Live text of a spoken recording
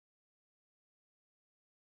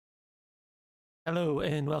Hello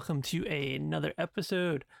and welcome to another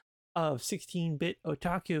episode of 16-Bit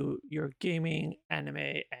Otaku, your gaming, anime,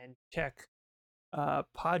 and tech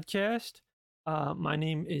podcast. My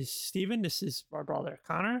name is Steven. This is my brother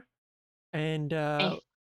Connor. And Hey,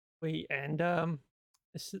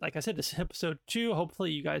 this is, like I said, this is episode 2.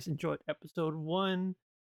 Hopefully you guys enjoyed episode 1.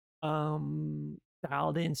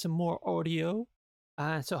 Dialed in some more audio.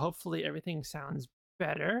 So hopefully everything sounds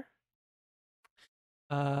better.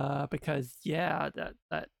 Because yeah,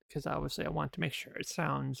 that because obviously I want to make sure it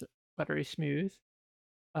sounds buttery smooth.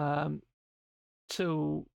 Um,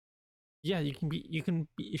 so yeah, you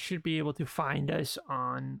should be able to find us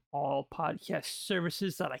on all podcast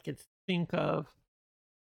services that I could think of,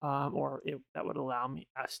 that would allow me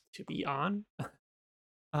us to be on.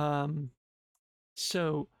 um,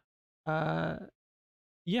 so uh,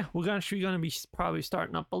 yeah, we're gonna be probably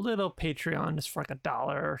starting up a little Patreon just for like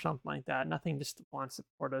 $1 or something like that. Nothing just to want to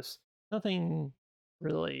support us. Nothing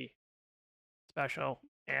really special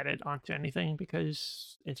added onto anything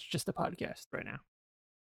because it's just a podcast right now.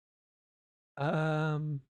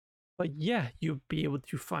 Um, but yeah, you'll be able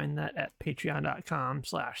to find that at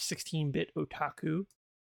patreon.com/16bit otaku.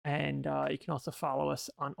 And you can also follow us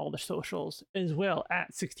on all the socials as well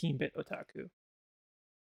at 16bit otaku.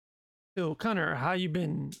 So, Connor, how you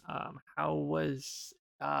been? How was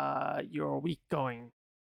your week going?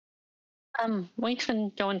 week's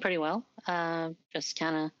been going pretty well. Just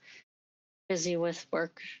kind of busy with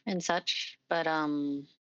work and such, but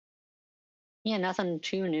yeah, nothing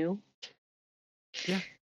too new. Yeah,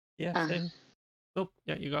 yeah, Uh, same. Oh,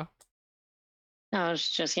 yeah, you go. I was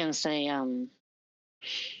just gonna say, I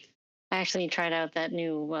actually tried out that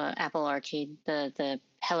new Apple Arcade, the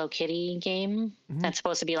Hello Kitty game Hmm. that's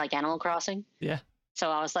supposed to be like Animal Crossing. Yeah,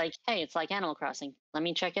 So I was like, hey, it's like Animal Crossing. Let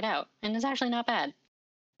me check it out, and it's actually not bad.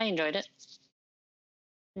 I enjoyed it.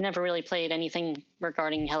 Never really played anything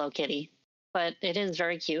regarding Hello Kitty, but it is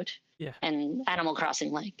very cute yeah, and Animal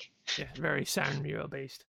Crossing like. yeah. Very Sanrio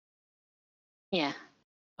based. Yeah.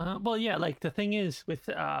 Well, yeah, like the thing is with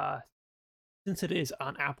since it is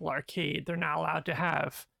on Apple Arcade, they're not allowed to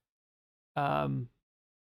have um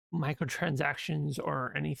microtransactions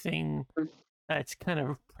or anything that's kind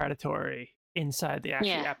of predatory inside the actual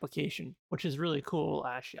Yeah. application, which is really cool.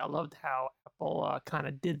 Actually, I loved how Apple kind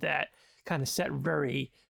of did that, kind of set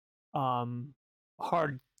very um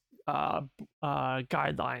hard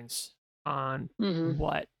guidelines on Hmm.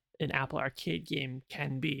 what an Apple Arcade game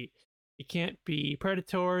can be. It can't be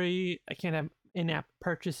predatory. I can't have in-app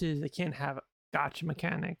purchases. It can't have gotcha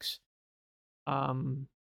mechanics. To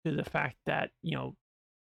the fact that yeah,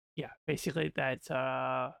 basically that's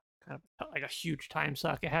kind of like a huge time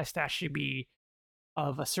suck. It has to actually be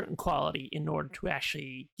of a certain quality in order to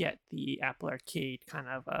actually get the Apple Arcade kind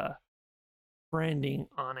of branding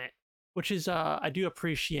on it, which is I do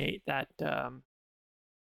appreciate that well,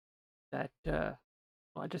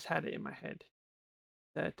 I just had it in my head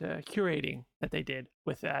that curating that they did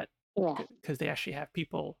with that Yeah. because they actually have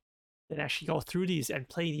people that actually go through these and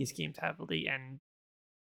play these games heavily and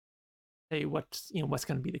say what's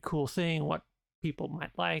going to be the cool thing, what people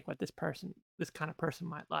might like, what this kind of person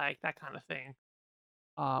might like, that kind of thing,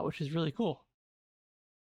 which is really cool.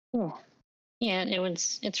 Yeah. Yeah.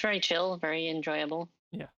 It's very chill, very enjoyable.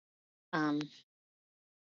 Yeah. Um,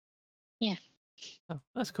 yeah. Oh,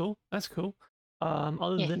 that's cool. That's cool. Yeah.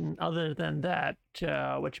 Other than that,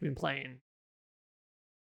 what you been playing?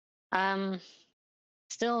 Um,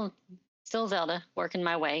 still, still Zelda, working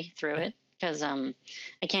my way through Yeah. it because I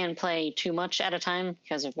can't play too much at a time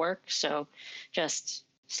because of work. So just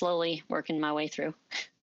slowly working my way through.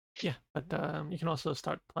 Yeah, but you can also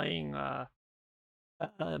start playing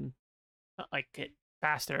um like it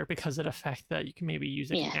faster because of the fact that you can maybe use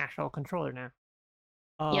like Yeah. an actual controller now.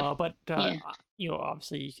 Yep. But Yeah.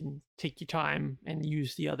 obviously you can take your time and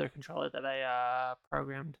use the other controller that I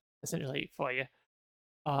programmed essentially for you.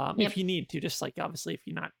 If Yep. you need to, just like obviously if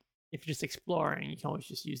you're just exploring, you can always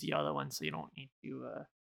just use the other one, so you don't need to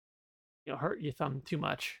hurt your thumb too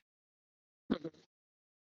much. Mhm.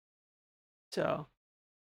 So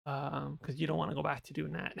because you don't want to go back to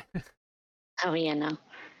doing that. Oh yeah. No.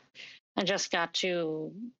 I just got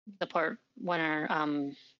to the part where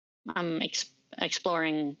I'm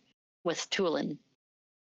exploring with Tulin.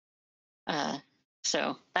 Uh,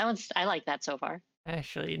 so that was I like that so far.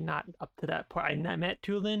 Actually, not up to that point. I met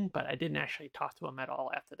Tulin, but I didn't actually talk to him at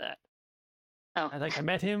all after that. Oh, I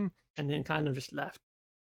met him and then kind of just left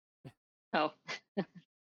oh,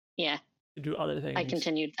 yeah. to do other I things.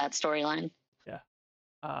 continued that storyline. Yeah,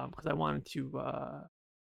 because I wanted to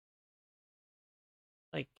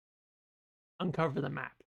like uncover the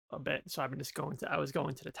map a bit. So I was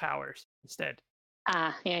going to the towers instead.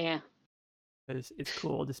 Yeah, yeah. because it's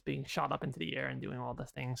cool just being shot up into the air and doing all the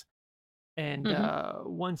things. And Mhm.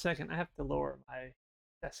 1 second, I have to lower my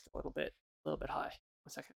desk a little bit high.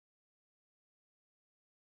 1 second.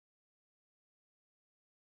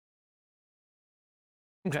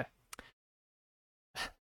 Okay,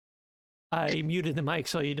 I muted the mic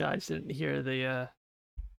so you guys didn't hear the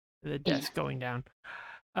Yeah. desk going down.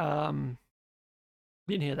 Um,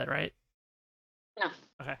 didn't hear that, right? No.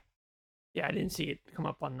 Okay. Yeah, I didn't see it come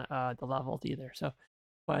up on the levels either. So,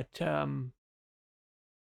 but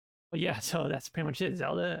but yeah, so that's pretty much it.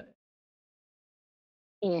 Zelda.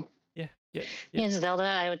 Yeah. Yeah. Yeah. Yep. Yeah, Zelda.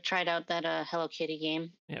 I would tried out that Hello Kitty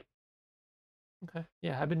game. Yep. Okay.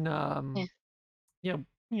 Yeah, I've been Yeah.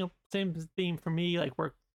 yeah, same theme for me. Like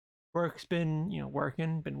work's been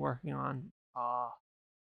been working on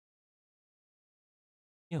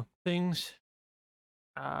things.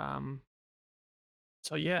 Um.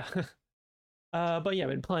 So yeah. But yeah, I've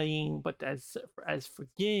been playing. But as for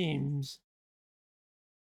games,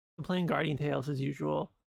 I'm playing Guardian Tales as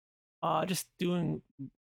usual. Just doing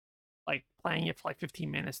like playing it for like 15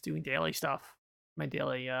 minutes, doing daily stuff, my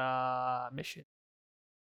daily mission.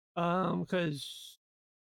 Because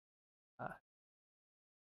uh,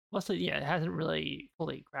 mostly, yeah, it hasn't really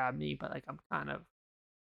fully grabbed me, but like I'm kind of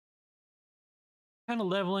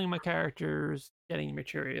leveling my characters, getting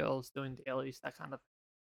materials, doing dailies, that kind of.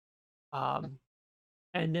 Um,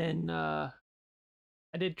 and then I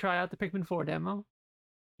did try out the Pikmin 4 demo.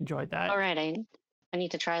 Enjoyed that. All right. I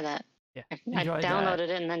need to try that. Yeah, I enjoyed that. downloaded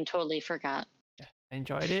it and then totally forgot. Yeah, I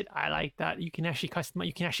enjoyed it. I like that you can actually customize.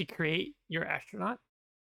 You can actually create your astronaut.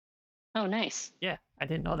 Oh, nice. Yeah, I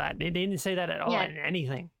didn't know that. They didn't say that at all Yeah. in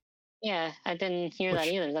anything. Yeah. I didn't hear that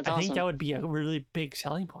Which either. That's I think that awesome. would be a really big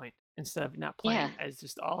selling point. Instead of not Yeah. playing as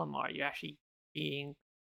just Olimar, you're actually being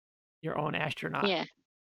your own astronaut. Yeah.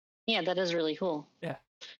 Yeah. That is really cool. Yeah.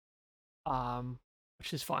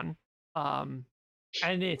 Which is fun. Um,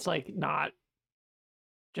 and it's like not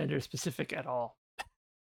gender specific at all,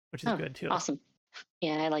 which is Oh, good too. awesome.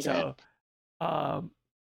 Yeah, I like that. So, um,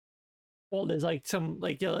 well, there's like some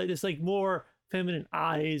like there's like more feminine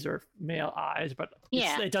eyes or male eyes, but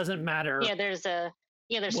Yeah. it doesn't matter Yeah. There's what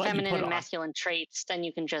you feminine put and on. masculine traits. Then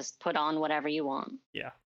you can just put on whatever you want.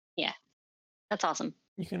 Yeah, Yeah. That's awesome.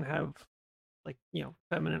 you can have like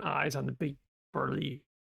feminine eyes on the big burly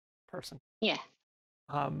person. Yeah.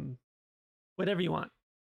 Um, whatever you want.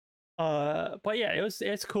 But yeah,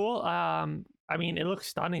 it's cool. I mean, it looks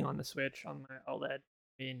stunning on the Switch on my OLED.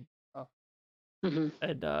 I mean, oh, Hmm.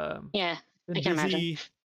 and Yeah. I been can imagine. busy.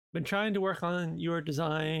 Been trying to work on your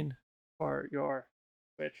design for your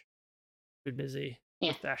Switch. Been busy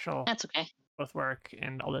Yeah. with the actual That's okay. with work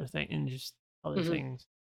and other things and just other Hmm. things.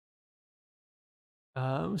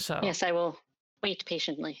 So Yes, I will wait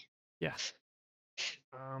patiently. yeah.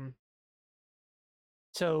 Um,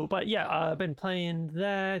 so but yeah, I've been playing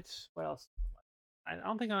that. What else? I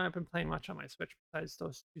don't think I've been playing much on my Switch besides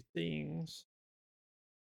those two things.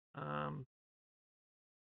 Um,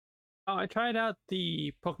 oh, I tried out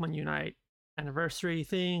the Pokemon Unite anniversary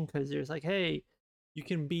thing because there's like, hey,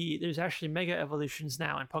 there's actually Mega Evolutions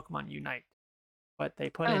now in Pokemon Unite, but they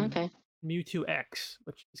put Oh, in okay. Mewtwo X,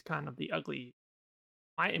 which is kind of the ugly,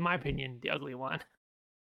 in my opinion, the ugly one.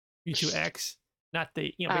 Mewtwo X, not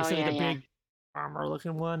the, Oh, basically yeah, the yeah. big armor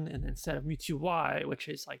looking one, and instead of Mewtwo Y, which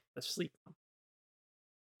is like the sleep one.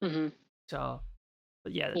 Hmm. So,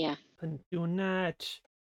 but yeah, Yeah. been doing that.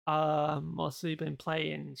 Mostly been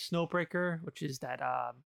playing Snowbreaker, which is that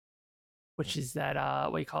what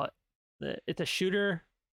do you call it? It's a shooter.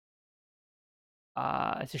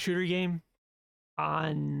 It's a shooter game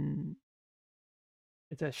on.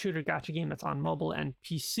 It's a shooter gotcha game that's on mobile and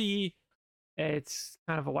PC. It's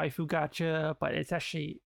kind of a waifu gotcha, but it's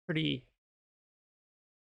actually pretty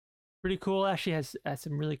cool. Actually has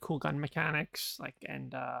some really cool gun mechanics, like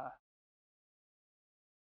and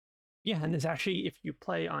yeah, and there's actually if you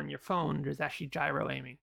play on your phone, there's actually gyro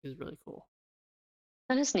aiming, which is really cool.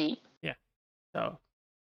 That is neat. Yeah. So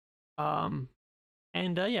um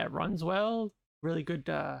and yeah, it runs well. Really good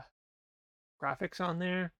graphics on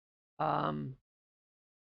there. Been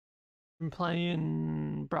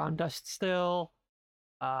playing Brown Dust still.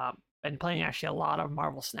 Been playing actually a lot of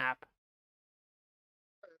Marvel Snap.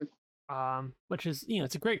 Which is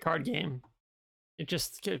it's a great card game. It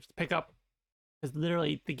just to pick up because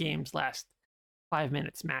literally the games last 5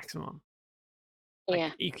 minutes maximum. Like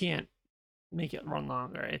Yeah. you can't make it run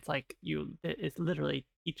longer. It's like it's literally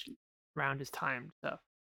each round is timed. So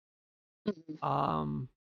Mhm.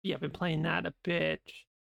 yeah, I've been playing that a bit.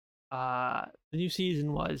 The new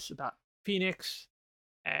season was about Phoenix,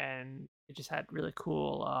 and it just had really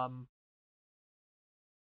cool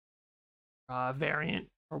variant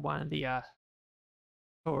for one of the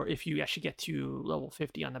or if you actually get to level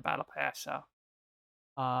 50 on the battle pass. So,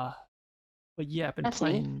 uh, but yeah, I've been That's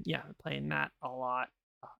neat. playing that a lot.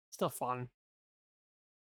 Still fun,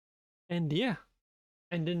 and yeah,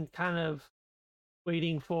 and then kind of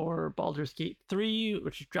waiting for Baldur's Gate 3,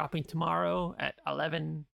 which is dropping tomorrow at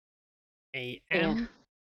 11 Yeah. a.m.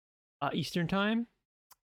 Eastern time,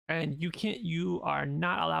 and you are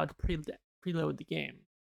not allowed to preload the game,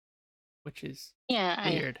 which is Yeah,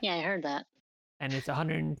 weird, I heard that. and it's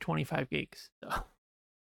 125 gigs. So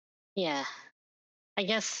Yeah. I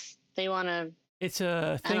guess they want to, it's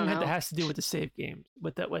a I don't thing that know. has to do with the save games,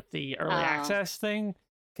 with the early Oh, access thing,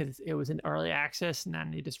 because it was in early access, and then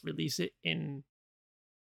they just release it in.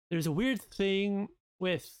 There's a weird thing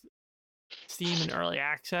with Steam and early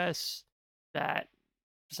access that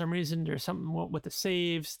for some reason there's something with the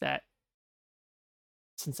saves that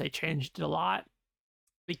since they changed it a lot,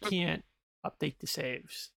 they can't update the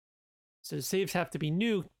saves. So the saves have to be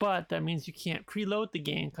nuked, but that means you can't preload the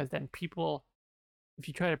game because then people, if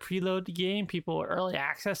you try to preload the game, people with early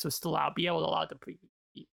access will still be allowed to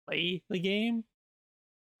play the game,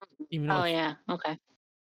 even though oh it's yeah. Okay.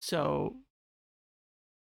 so.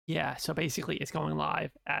 Yeah, so basically it's going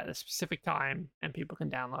live at a specific time and people can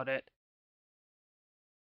download it.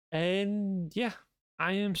 And yeah,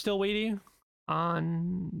 I am still waiting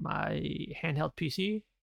on my handheld PC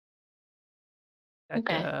that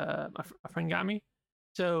Okay. a friend got me.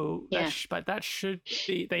 So Yeah. but that should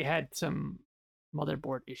be, they had some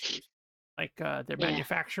motherboard issues, like their Yeah.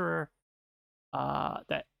 manufacturer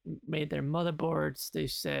that made their motherboards. They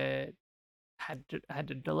said had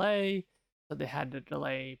to delay, so they had to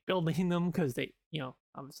delay building them because they,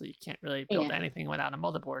 obviously you can't really build Yeah. anything without a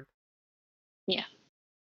motherboard. Yeah.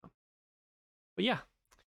 But yeah,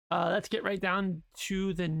 let's get right down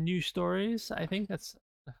to the news stories. I think that's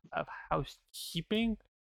of housekeeping.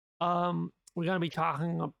 We're going to be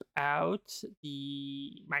talking about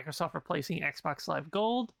the Microsoft replacing Xbox Live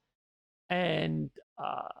Gold and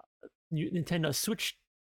Nintendo Switch,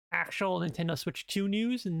 actual Nintendo Switch 2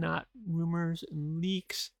 news and not rumors and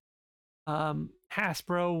leaks.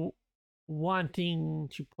 Hasbro wanting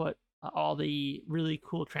to put all the really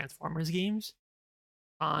cool Transformers games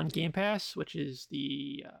on Game Pass, which is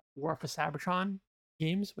the War for Cybertron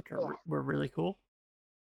games, which were really cool.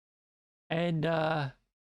 And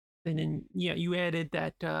then you added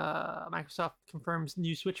that Microsoft confirms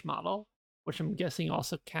new Switch model, which I'm guessing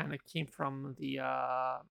also kind of came from the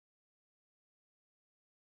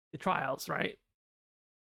trials, right?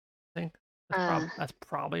 I think Uh. that's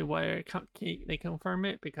probably why they confirm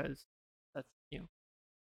it, because that's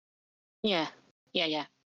Yeah. Yeah. Yeah.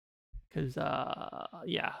 because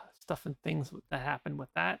yeah, stuff and things that happened with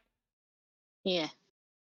that. Yeah.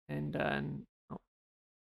 And oh,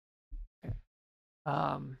 okay.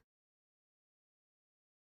 um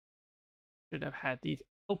should have had these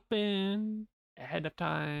open ahead of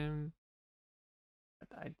time, but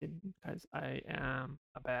I didn't because I am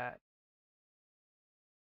a bad,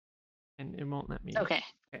 and it won't let me. Okay.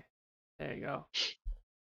 Okay, there you go.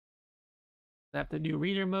 I have to do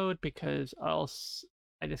reader mode because else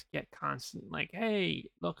I just get constant like, hey,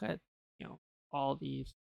 look at all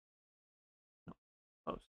these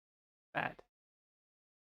posts. Bad.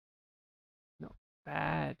 No,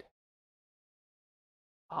 bad.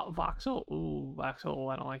 Voxel. Ooh, Voxel.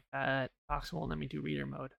 I don't like that. Voxel won't let me do reader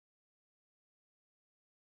mode.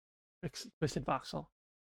 Twisted Voxel,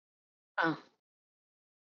 Oh.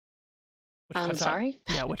 which I'm cuts out, sorry.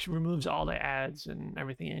 yeah, which removes all the ads and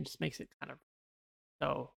everything, and just makes it kind of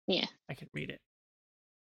so Yeah. I can read it.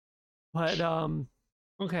 But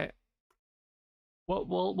okay.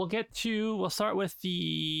 We'll start with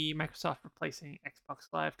the Microsoft replacing Xbox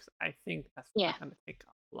Live because I think that's Yeah. not going to take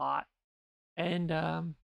a lot. And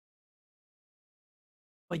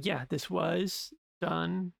but yeah, this was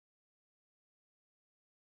done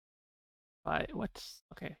by what's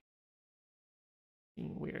okay.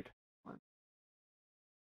 Being weird.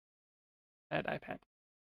 Bad iPad.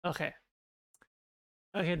 Okay.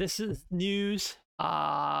 Okay, this is news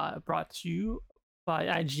brought to you by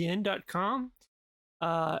IGN.com.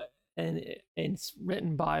 And it's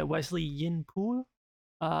written by Wesley Yin-Poole.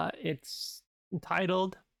 It's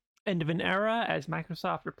entitled "End of an Era" as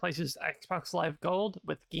Microsoft replaces Xbox Live Gold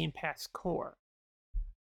with Game Pass Core.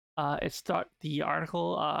 The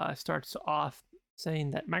article starts off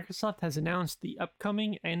saying that Microsoft has announced the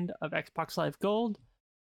upcoming end of Xbox Live Gold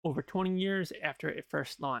over 20 years after it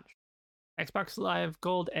first launched. Xbox Live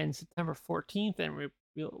Gold ends September 14th and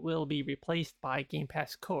will be replaced by Game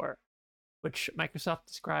Pass Core, which Microsoft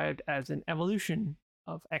described as an evolution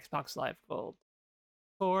of Xbox Live Gold.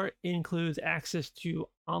 Core includes access to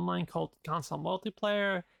online console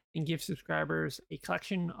multiplayer and gives subscribers a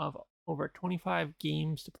collection of over 25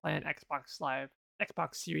 games to play on Xbox Live,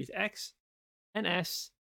 Xbox Series X and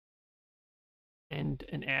S. And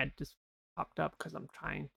an ad just popped up because I'm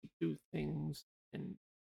trying to do things and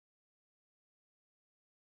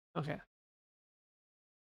okay.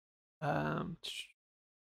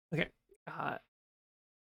 Okay. Uh,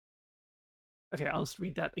 okay, I'll just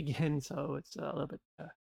read that again so it's a little bit.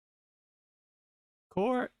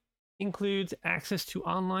 Core includes access to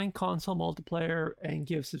online console multiplayer and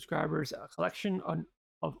gives subscribers a collection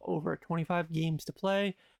of over 25 games to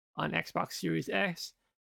play on Xbox Series X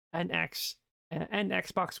and X and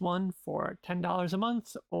Xbox One for $10 a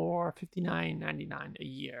month or $59.99 a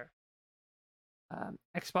year.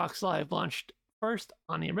 Xbox Live launched first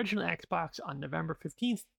on the original Xbox on November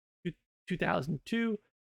 15th, 2002,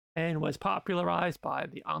 and was popularized by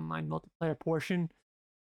the online multiplayer portion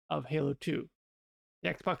of Halo 2. The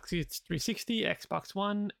Xbox 360, Xbox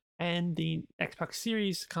One, and the Xbox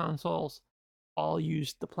Series consoles all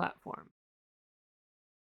used the platform.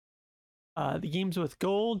 The games with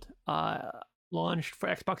Gold launched for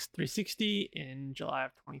Xbox 360 in July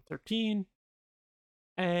of 2013,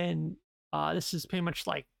 and this is pretty much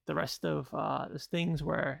like the rest of those things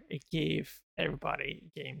where it gave everybody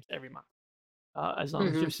games every month, as long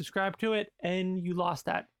as you're subscribed to it, and you lost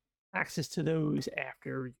that access to those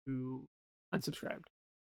after you unsubscribed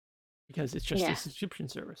because it's just a subscription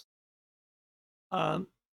service. So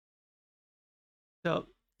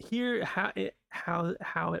here how it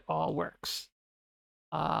all works.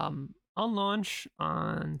 On launch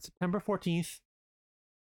on September 14th,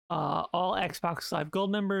 all Xbox Live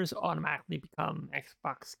Gold members automatically become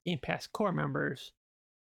Xbox Game Pass Core members.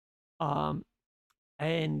 And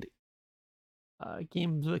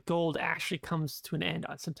Games with Gold actually comes to an end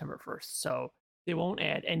on September 1st. So they won't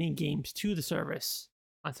add any games to the service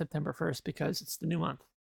on September 1st because it's the new month.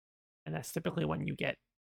 And that's typically when you get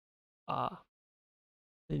the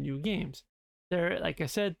new games. There, like I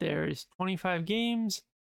said, there's 25 games,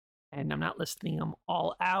 and I'm not listing them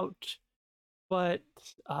all out, but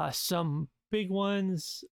some big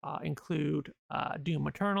ones include Doom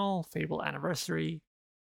Eternal, Fable Anniversary,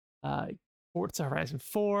 Forza Horizon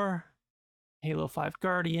 4, Halo 5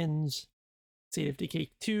 Guardians, State of Decay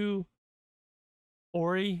 2,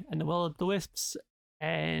 Ori and the Will of the Wisps,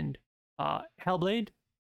 and Hellblade,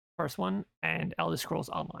 first one, and Elder Scrolls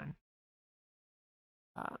Online.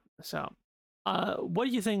 What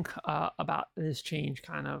do you think about this change,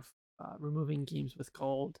 kind of removing games with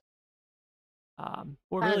gold?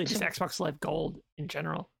 Or really just Xbox Live Gold in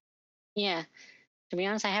general? Yeah. To be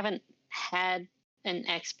honest, I haven't had an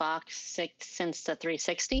Xbox since the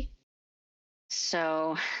 360.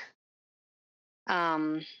 So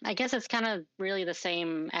I guess it's kind of really the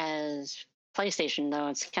same as PlayStation, though.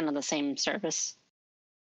 It's kind of the same service.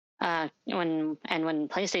 When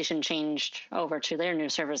PlayStation changed over to their new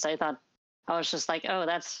service, I was just like, oh,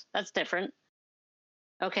 that's different.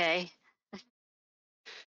 Okay.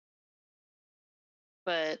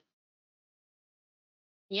 But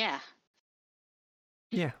yeah.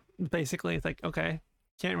 Yeah, basically it's like, okay,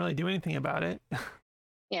 can't really do anything about it.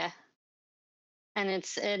 Yeah. And it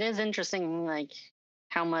is interesting, like,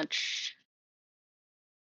 how much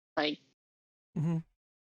like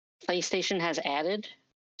PlayStation has added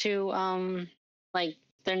to like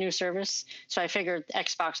their new service. So I figured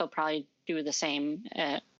Xbox will probably do the same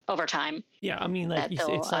over time. Yeah, I mean, like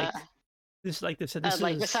it's like this, like they said, this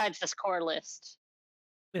like is besides this core list.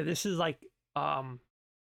 Yeah, this is like I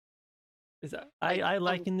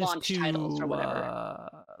liken this to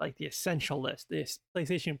like the essential list, this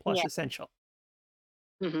PlayStation Plus Essential.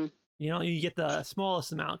 You know, you get the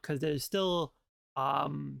smallest amount because there's still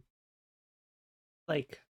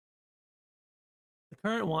like the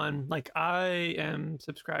current one. Like I am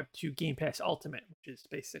subscribed to Game Pass Ultimate, which is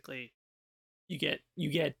basically you get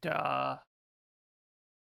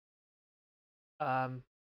I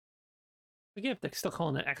forget if they're still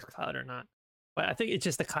calling it xCloud or not, but I think it's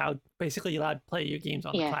just the cloud. Basically, you're allowed to play your games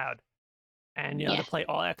on the cloud, and you're allowed to play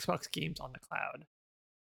all Xbox games on the cloud,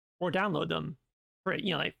 or download them free.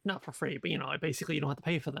 You know, like not for free, but you know, basically you don't have to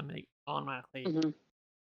pay for them. They automatically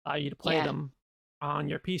allow you to play them on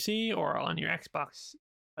your PC or on your Xbox.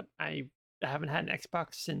 But I haven't had an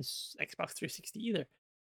Xbox since Xbox 360 either,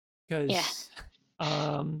 because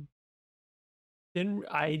didn't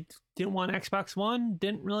want Xbox One.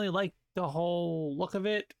 Didn't really like the whole look of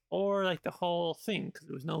it or like the whole thing because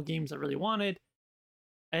there was no games I really wanted.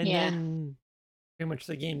 And then pretty much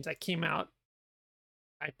the games that came out,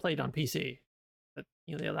 I played on PC. But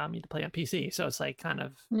you know, they allowed me to play on PC, so it's like kind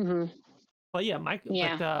of But yeah,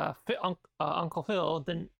 Yeah. Uncle Phil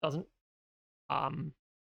um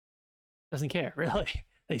doesn't care really.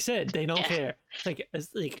 They said they don't Yeah. care.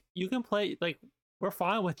 It's like you can play like we're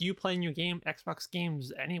fine with you playing your Xbox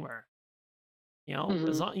games anywhere. You know,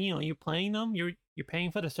 as Hmm. long you're playing them, you're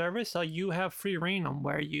paying for the service, so you have free reign on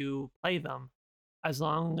where you play them. As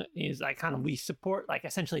long as I kind of we support like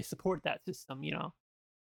essentially support that system, be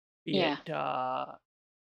Yeah. it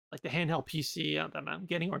like the handheld PC that I'm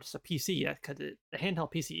getting, or just a PC, yeah, because the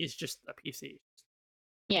handheld PC is just a PC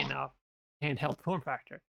Yeah. in a handheld form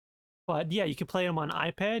factor. But yeah, you can play them on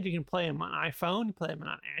iPad, you can play them on iPhone, you play them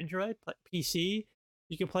on Android, PC.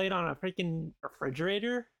 You can play it on a freaking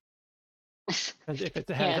refrigerator because Yeah.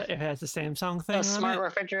 if it has the Samsung The thing on smart it.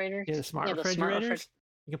 refrigerators. Yeah, the smart Yeah, the smart refrigerator. refrigerators.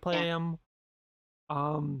 You can play Yeah. them.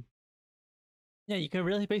 Um, yeah, you can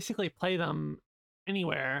really basically play them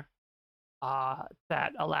anywhere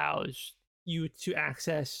that allows you to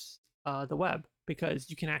access the web because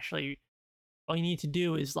you can actually all you need to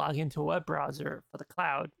do is log into a web browser for the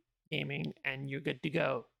cloud gaming and you're good to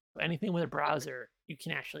go. So anything with a browser, you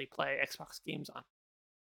can actually play Xbox games on,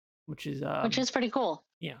 which is Which is pretty cool.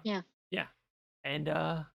 yeah, Yeah. yeah, and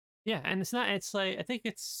yeah, and it's not. It's like I think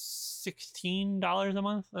it's $16 a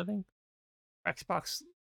month. I think Xbox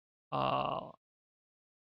uh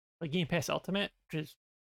like Game Pass Ultimate, which is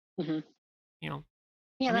Hmm. you know,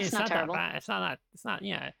 Yeah, I mean that's it's not not that terrible. bad. It's not that. It's not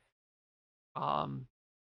yeah. Um,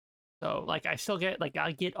 so like I still get like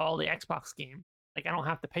I get all the Xbox games. Like I don't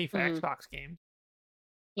have to pay for Hmm. Xbox games.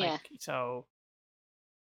 Like Yeah. so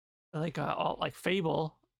like all like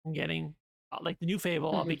Fable I'm getting like the new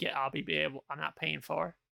Fable Hmm. I'll be able I'm not paying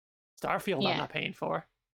for. Starfield I'm Yeah. not paying for.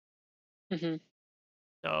 Hmm.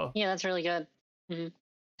 So Yeah, that's really good. Hmm.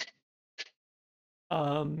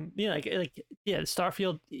 yeah yeah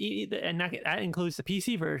Starfield and that includes the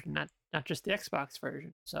PC version, not just the Xbox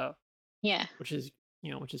version. So Yeah. which is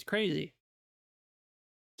which is crazy.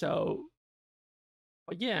 So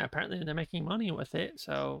but yeah, apparently they're making money with it.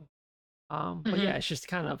 So but Hmm. yeah, it's just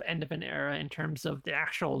kind of end of an era in terms of the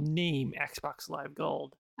actual name Xbox Live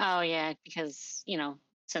Gold. Oh yeah, because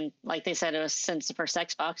since like they said, it was since the first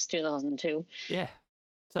Xbox, 2002. Yeah.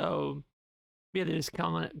 So yeah, they just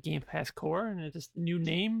calling it Game Pass Core, and it's just a new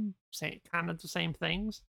name, same kind of the same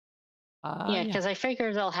things. Yeah, Yeah. because I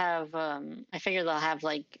figure they'll have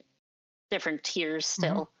like different tiers Mm-hmm.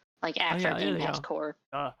 still, like Oh after yeah, there Game they Pass go. Core.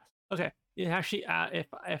 Okay. It actually,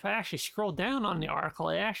 if I actually scroll down on the article,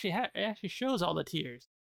 it actually shows all the tiers.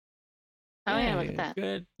 Oh yeah, look Yeah, at that.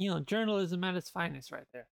 good. Journalism at its finest, right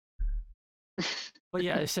there. But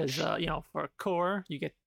yeah, it says for Core you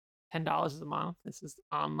get $10 a month. This is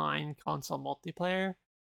online console multiplayer.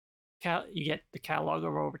 You get the catalog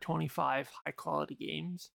of over 25 high quality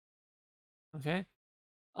games. Okay.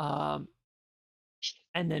 Um,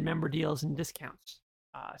 and then member deals and discounts.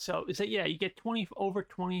 So yeah, you get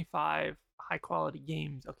 25 high quality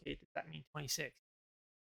games. Okay, does that mean 26?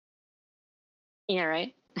 Yeah,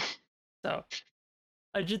 right. So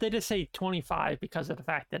they just say 25 because of the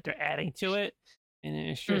fact that they're adding to it, and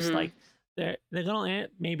it's just Hmm. like they're gonna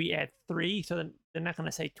maybe add 3, so then they're not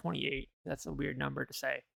gonna say 28. That's a weird number to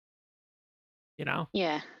say. You know,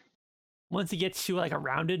 Yeah. once it gets to like a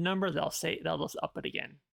rounded number, they'll just up it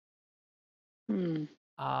again. Mm.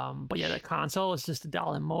 But yeah, the console is just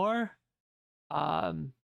 $1 more,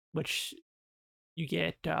 um, which you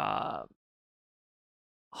get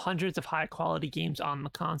hundreds of high quality games on the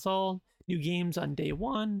console. New games on day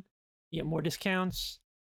one. You get more discounts.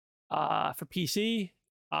 For PC,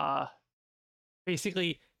 uh,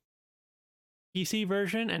 basically PC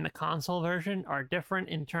version and the console version are different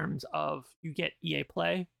in terms of you get EA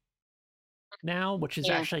Play now, which is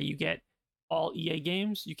Yeah. actually you get all EA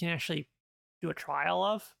games. You can actually do a trial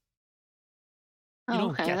of. You Oh,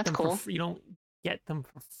 don't okay, get that's them for cool. free. You don't get them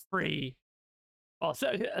for free. Well,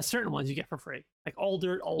 certain ones you get for free, like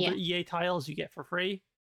older Yeah. EA titles you get for free.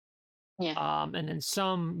 Yeah. And then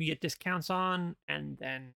some you get discounts on, and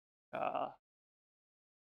then uh,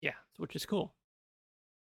 yeah, which is cool.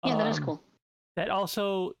 Yeah, that is Um, cool.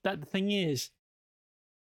 that the thing is,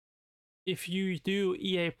 if you do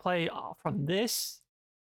EA Play from this,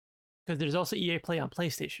 because there's also EA Play on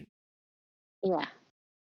PlayStation, Yeah.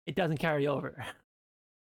 it doesn't carry over.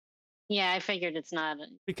 Yeah, I figured it's not.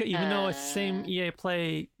 Because even though it's the same EA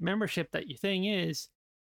Play membership, that your thing is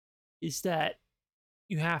that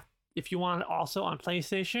you have if you want it also on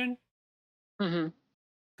PlayStation, Hmm.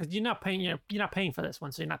 because you're not paying for this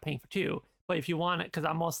one, so you're not paying for two. But if you want it, because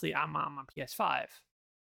I'm on PS5,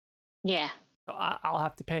 Yeah. so I'll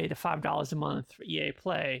have to pay the $5 a month for EA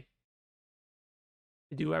Play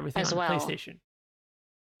to do everything As on the well. PlayStation.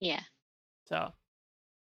 Yeah. So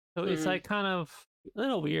So it's Mm, like kind of a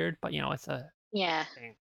little weird, but it's a yeah.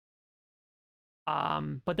 thing.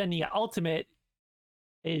 But then yeah, Ultimate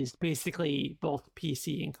is basically both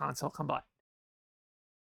PC and console combined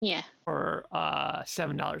Yeah. for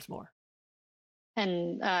 $7 more.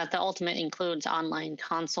 And the Ultimate includes online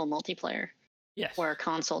console multiplayer, Yes. where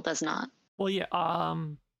console does not. Well, yeah.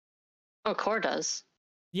 Oh, Core does.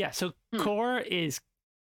 Yeah. So Hmm. core is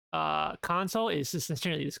console is just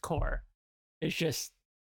necessarily this core. It's just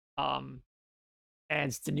um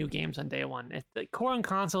adds the new games on day one. The core and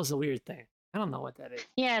console is a weird thing. I don't know what that is.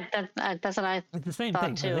 Yeah, that's what I It's the same thought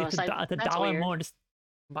thing. I too. I think was like, the that's dollar weird. more just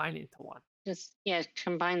combine it into one. Just yeah,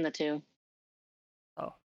 combine the two.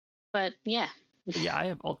 Oh, But yeah, but yeah, I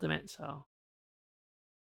have Ultimate, so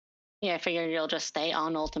yeah. I figured you'll just stay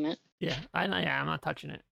on Ultimate. yeah, I'm not touching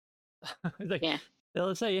it. It's like Yeah,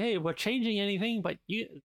 they'll say, "Hey, we're changing anything," but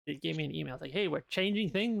they gave me an email it's like, "Hey, we're changing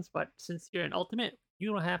things, but since you're an Ultimate,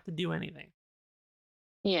 you don't have to do anything."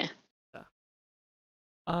 yeah.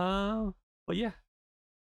 So, but yeah,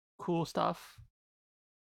 cool stuff.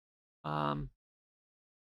 Um,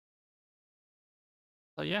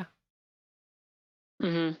 so yeah,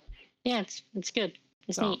 Mm-hmm. Yeah, it's good.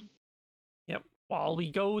 It's so neat. yep. While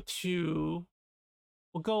we'll go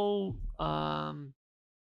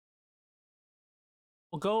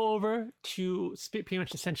we'll go over to pretty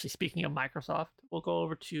much essentially speaking of Microsoft. We'll go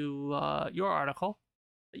over to your article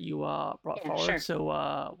that you brought Yeah, forward. sure. So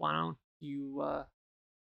why don't you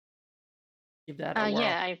give that a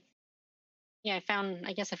Yeah, whirl? I found.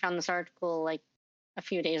 I guess I found this article like a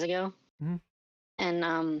few days ago, Hmm.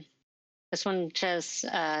 and this one just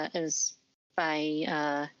is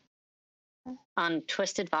by on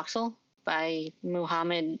Twisted Voxel by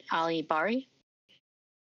Muhammad Ali Bari,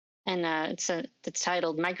 and it's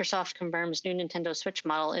titled "Microsoft confirms new Nintendo Switch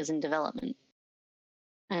model is in development."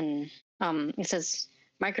 And it says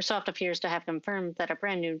Microsoft appears to have confirmed that a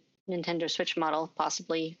brand new Nintendo Switch model,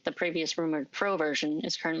 possibly the previous rumored Pro version,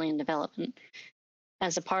 is currently in development.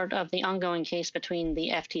 As a part of the ongoing case between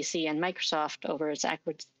the FTC and Microsoft over its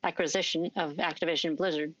acquisition of Activision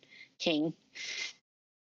Blizzard King,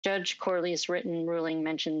 Judge Corley's written ruling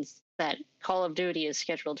mentions that Call of Duty is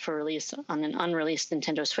scheduled for release on an unreleased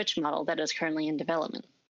Nintendo Switch model that is currently in development.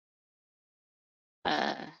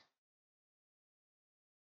 Uh,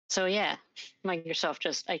 So yeah, Microsoft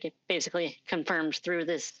just basically confirmed through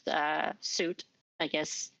this suit, I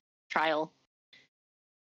guess, trial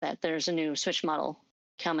that there's a new Switch model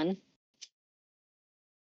coming,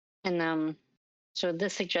 and so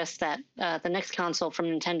this suggests that the next console from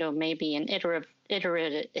Nintendo may be an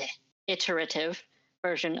iterative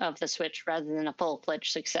version of the Switch rather than a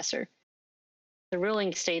full-fledged successor. The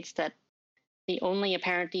ruling states that the only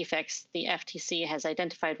apparent defects the FTC has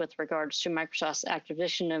identified with regards to Microsoft's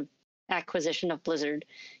acquisition of Blizzard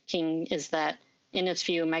King is that, in its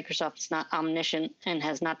view, Microsoft is not omniscient and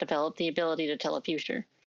has not developed the ability to tell a future.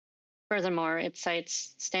 Furthermore, it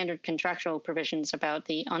cites standard contractual provisions about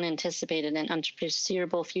the unanticipated and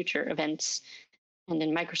unforeseeable future events, and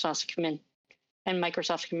Microsoft's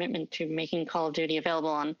commitment to making Call of Duty available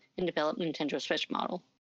on in developed Nintendo Switch model.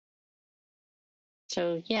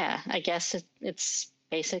 So yeah, I guess it's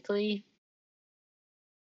basically,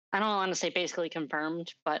 I don't want to say basically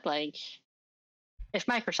confirmed, but like if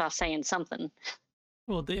Microsoft's saying something,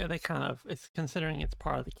 Well, they kind of it's considering it's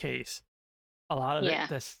part of the case. A lot of it, yeah,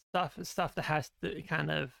 the stuff is stuff that has to kind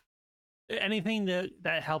of anything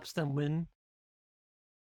that helps them win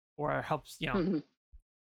or helps hmm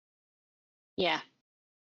yeah,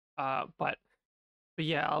 but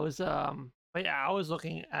yeah, I was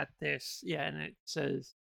looking at this, yeah, and it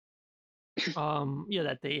says yeah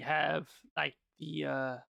that they have like the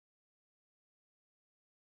I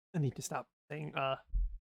need to stop saying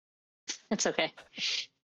it's okay.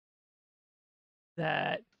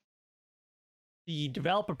 that the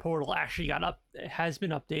developer portal actually got up has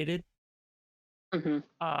been updated hmm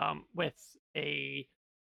with a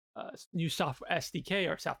new software SDK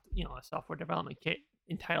or a software development kit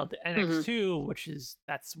entitled the hmm NX2, which is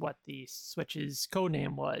that's what the Switch's code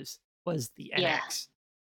name was the Yeah,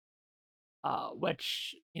 NX,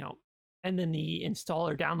 which and then the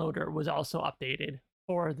installer downloader was also updated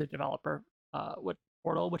for the developer with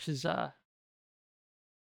portal, which is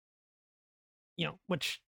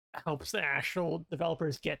which helps the actual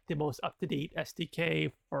developers get the most up to date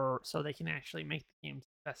SDK for so they can actually make the games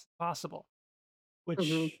the best possible,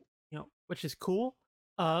 hmm which is cool.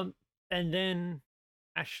 And then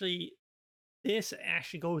actually, this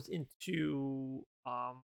actually goes into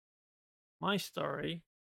my story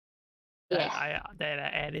yeah, that I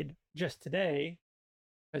added just today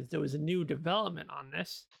because there was a new development on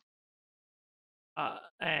this.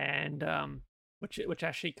 and which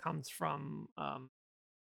actually comes from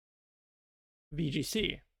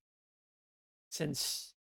VGC,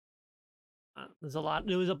 since there's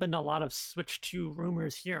been a lot of Switch 2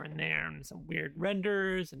 rumors here and there, and some weird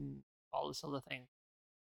renders and all this other thing.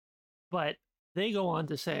 But they go on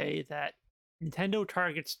to say that Nintendo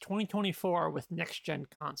targets 2024 with next gen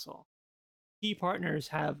console. Key partners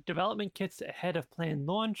have development kits ahead of planned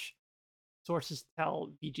launch. Sources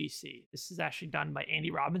tell VGC. This is actually done by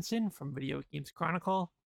Andy Robinson from Video Games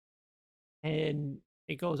Chronicle. And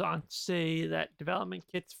it goes on to say that development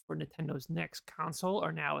kits for Nintendo's next console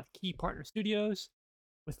are now with key partner studios,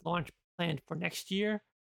 with launch planned for next year.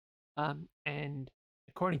 And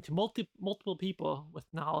according to multiple people with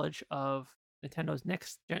knowledge of Nintendo's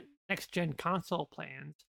next gen console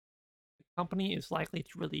plans, the company is likely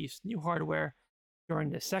to release new hardware during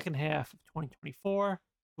the second half of 2024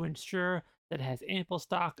 to ensure that it has ample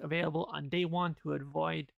stock available on day one to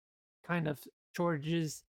avoid kind of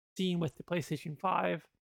shortages seen with the PlayStation 5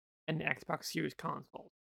 and the Xbox Series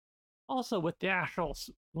consoles. Also with the actual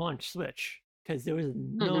launch Switch, because there was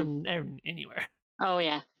none anywhere. Oh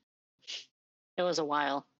yeah, it was a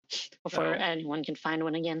while before anyone can find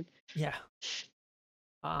one again. Yeah.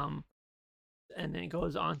 And then it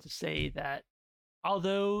goes on to say that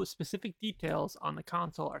although specific details on the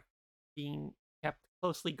console are being kept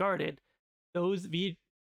closely guarded, those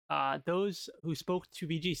who spoke to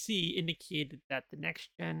VGC indicated that the next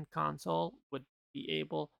gen console would be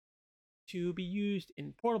able to be used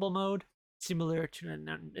in portable mode, similar to the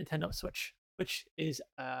Nintendo Switch, which is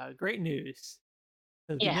great news.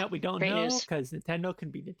 Yeah, we don't know because Nintendo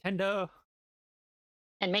can be Nintendo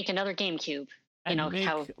and make another GameCube. and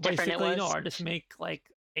how different it was. Or just make like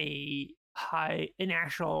an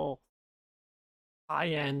actual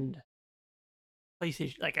high-end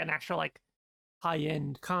PlayStation, like an actual like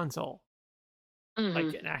high-end console,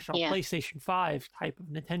 like an actual PlayStation 5 type of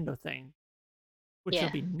Nintendo thing, which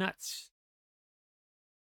would be nuts.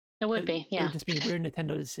 It would be, yeah. It would just be weird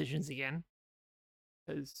Nintendo decisions again.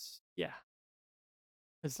 Because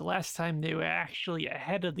the last time they were actually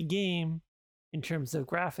ahead of the game in terms of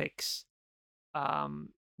graphics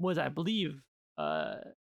was, I believe,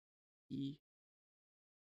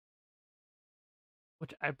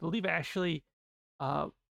 which I believe actually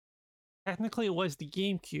technically it was the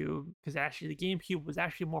GameCube, because actually the GameCube was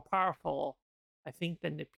actually more powerful, I think,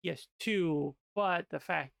 than the PS2, but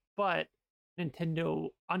Nintendo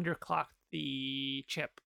underclocked the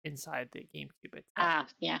chip inside the GameCube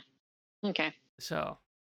itself. Yeah. Okay. So,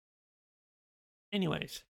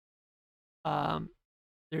 anyways,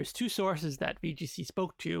 there's two sources that VGC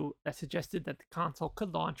spoke to that suggested that the console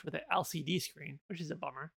could launch with an LCD screen, which is a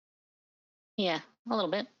bummer. Yeah, a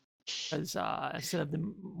little bit. Because instead of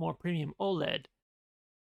the more premium OLED,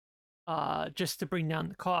 just to bring down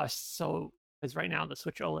the cost. So, because right now the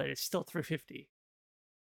Switch OLED is still $350.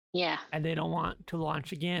 Yeah. And they don't want to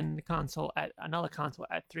launch again another console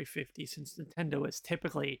at $350, since Nintendo is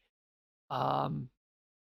typically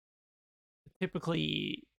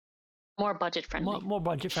more budget friendly. More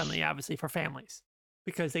budget friendly, obviously, for families,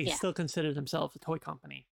 because they still consider themselves a toy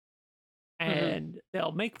company. And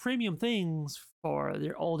they'll make premium things for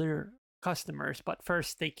their older customers, but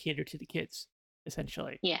first they cater to the kids,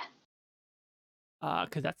 essentially. Yeah.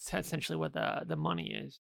 Because that's essentially what the money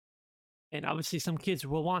is. And obviously some kids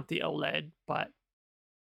will want the OLED, but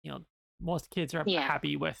most kids are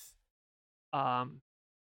happy with a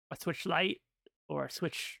Switch Lite or a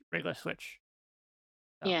regular Switch.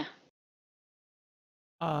 So, yeah.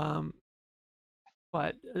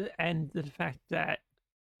 But and the fact that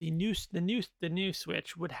the new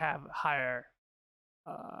Switch would have higher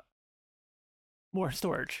more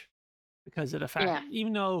storage, because of the fact,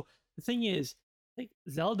 even though the thing is, I think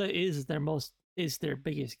Zelda is their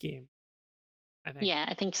biggest game. I think. Yeah,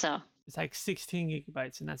 I think so. It's like 16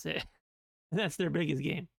 gigabytes, and that's it. And that's their biggest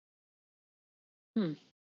game.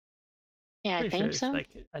 Yeah, I think so.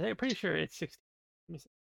 I'm pretty sure it's 16. Let me see.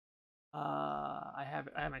 I have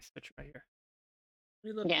my Switch right here.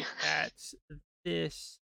 Let me look at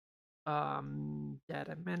this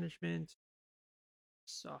data management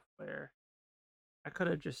software. I could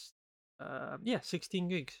have just 16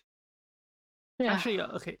 gigs. Yeah. Actually,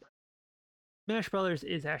 okay. Smash Brothers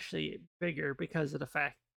is actually bigger because of the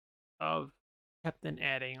fact of kept on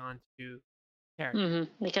adding on to characters.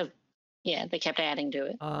 Because they kept adding to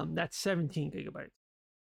it. That's 17 gigabytes.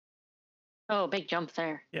 Oh, big jump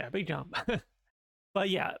there. Yeah, big jump. But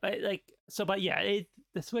yeah,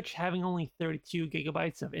 the Switch having only 32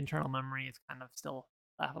 gigabytes of internal memory is kind of still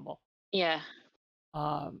laughable. Yeah.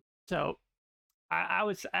 So I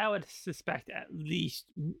would suspect at least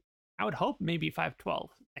I would hope maybe 512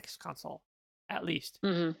 next console, at least.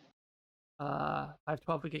 Mm-hmm.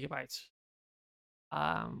 512 gigabytes,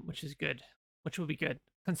 which is good, which will be good.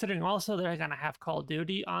 Considering also they're gonna have Call of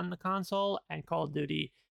Duty on the console, and Call of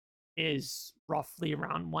Duty is roughly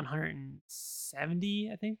around 170,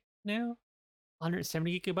 I think now,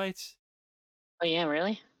 170 gigabytes. Oh yeah,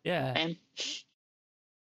 really? Yeah, Damn.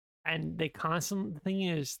 and they constant. The thing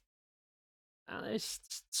is,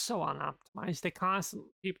 it's so unoptimized. They constant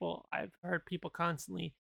people. I've heard people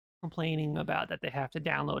constantly complaining about that they have to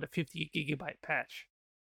download a 50 gigabyte patch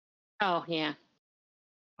Oh yeah.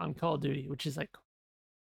 on Call of Duty, which is like,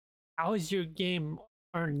 how is your game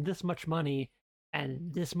earn this much money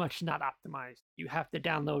and this much not optimized? You have to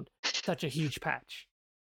download such a huge patch.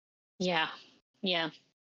 Yeah. Yeah.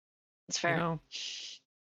 That's You fair. know?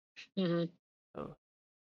 Mm-hmm. So,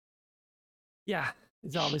 yeah,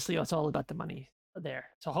 it's all about the money there.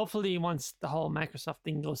 So hopefully, once the whole Microsoft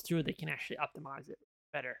thing goes through, they can actually optimize it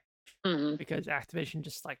better. Mm-hmm. Because Activision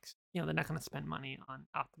just likes, they're not going to spend money on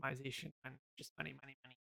optimization and just money, money,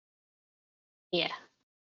 money. Yeah.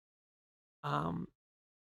 Um,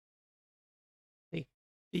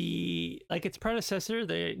 like its predecessor,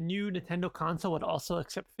 the new Nintendo console would also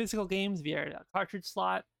accept physical games via a cartridge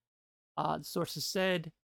slot. The sources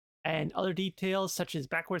said, and other details such as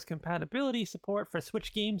backwards compatibility support for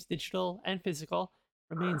Switch games, digital and physical,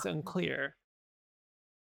 remains unclear.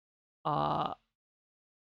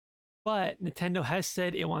 But Nintendo has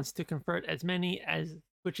said it wants to convert as many as,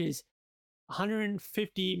 which is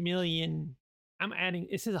 150 million. I'm adding,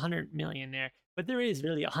 it says 100 million there, but there is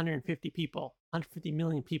really 150 people, 150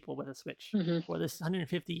 million people with a Switch. Mm-hmm. Or this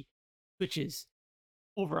 150 Switches,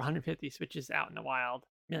 over 150 Switches out in the wild,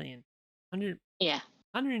 million. 100, Yeah.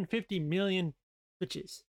 150 million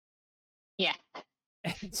Switches. Yeah.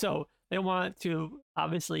 And so they want to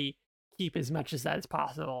obviously keep as much as that as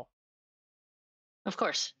possible. Of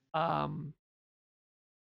course. And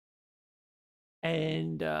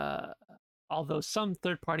although some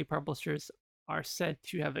third-party publishers are said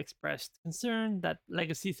to have expressed concern that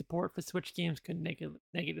legacy support for Switch games could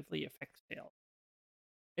negatively affect sales,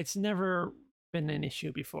 it's never been an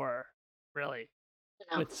issue before, really,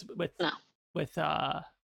 No. with No. with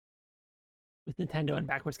Nintendo and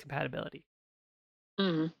backwards compatibility.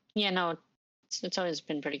 Mm-hmm. Yeah. No. It's always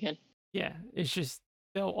been pretty good. Yeah, it's just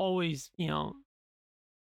they'll always,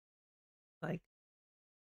 like,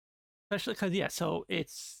 especially because so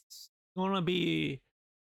it's going to be,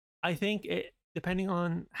 I think it, depending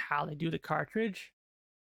on how they do the cartridge,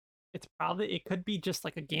 it could be just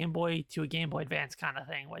like a Game Boy to a Game Boy Advance kind of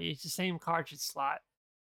thing, where it's the same cartridge slot,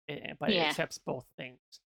 but it Yeah. accepts both things.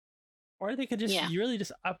 Or they could just Yeah. really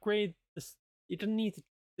just upgrade this. You don't need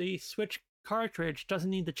the Switch cartridge doesn't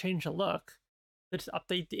need to change the look. They just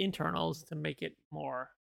update the internals to make it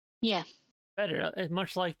more Yeah. better.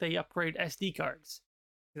 Much like they upgrade SD cards.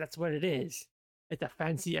 That's what it is. It's a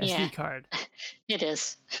fancy Yeah. SD card. It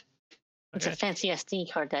is. It's a Okay. fancy SD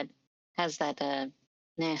card that has that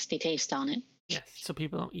nasty taste on it. Yes, so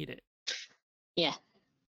people don't eat it. Yeah.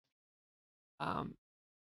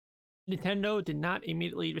 Nintendo did not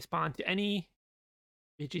immediately respond to any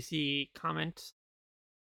VGC comment,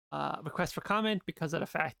 request for comment, because of the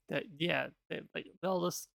fact that they'll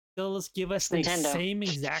just give us the Nintendo. same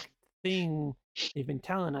exact thing they've been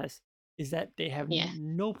telling us, is that they have Yeah.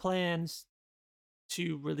 no plans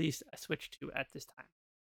to release a Switch 2 at this time.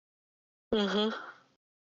 Mm-hmm.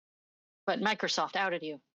 But Microsoft outed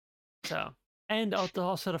you. So, and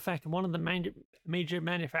also the fact that one of the major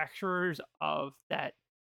manufacturers of that,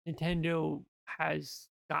 Nintendo, has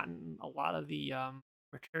gotten a lot of the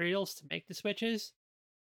materials to make the Switches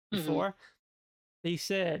Mm-hmm. before. They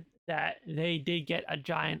said that they did get a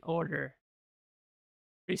giant order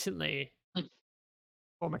recently Mm.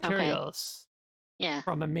 for materials Yeah.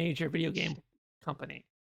 from a major video game company.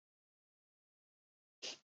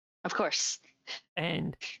 Of course.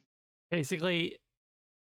 And basically,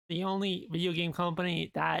 the only video game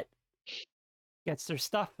company that gets their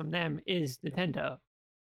stuff from them is Nintendo.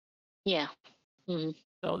 Yeah. Mm-hmm.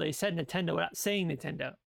 So they said Nintendo without saying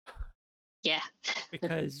Nintendo, Yeah.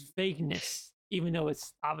 because vagueness, even though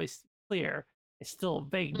it's obviously clear, it's still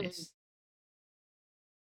vagueness.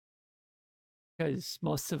 Because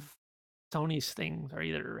most of Sony's things are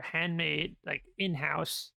either handmade, like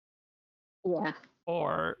in-house, Yeah.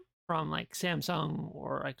 or from like Samsung,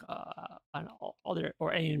 or like an other,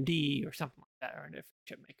 or AMD or something like that, or a different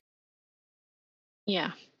chip maker.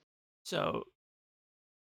 Yeah. So,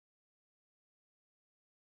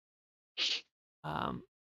 but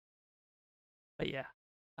yeah,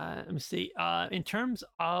 let me see. In terms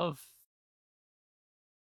of,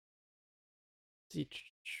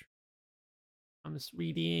 I'm just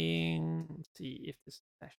reading. Let's see if this.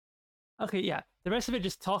 Okay, yeah. The rest of it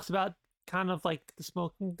just talks about kind of like the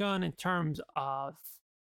smoking gun in terms of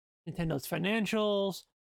Nintendo's financials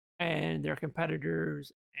and their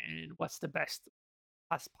competitors and what's the best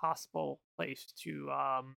possible place to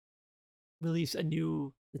release a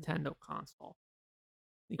new Nintendo console.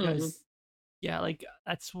 Mm-hmm. Because yeah, like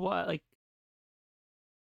that's what like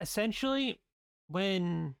essentially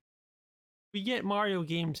when we get Mario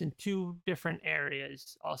games in two different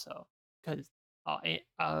areas also because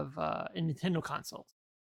of in Nintendo consoles.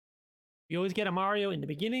 You always get a Mario in the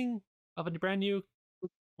beginning of a brand new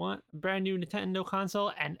Nintendo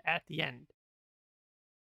console, and at the end.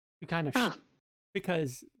 You kind of Oh.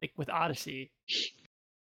 because like with Odyssey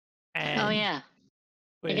Oh and yeah.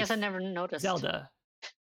 I guess I with never noticed. Zelda,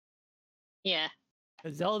 Yeah.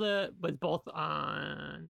 Zelda was both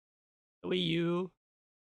on the Wii U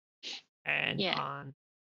and Yeah. on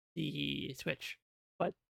the Switch,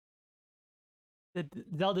 but the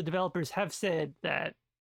Zelda developers have said that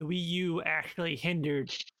the Wii U actually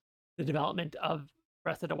hindered the development of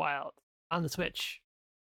Breath of the Wild on the Switch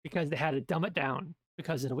because they had to dumb it down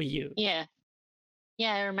because of the Wii U. Yeah.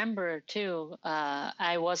 Yeah, I remember too.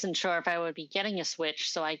 I wasn't sure if I would be getting a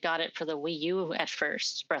Switch, so I got it for the Wii U at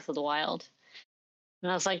first, Breath of the Wild.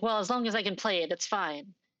 And I was like, well, as long as I can play it, it's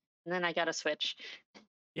fine. And then I got a Switch.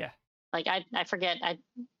 Yeah, Like I forget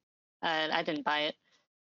I didn't buy it,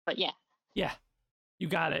 but yeah, yeah, you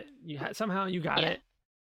got it. Somehow you got yeah, it,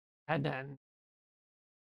 and then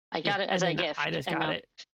I yeah, got it as and a then I gift, just and got now it,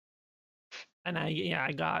 and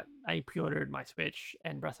I pre-ordered my Switch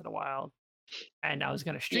and Breath of the Wild, and I was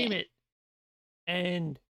gonna yeah, stream it,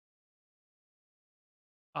 and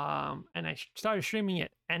I started streaming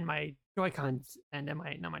it, and my Joy Cons, and then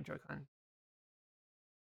my not my Joy Cons,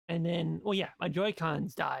 and then well yeah, my Joy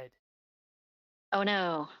Cons died. oh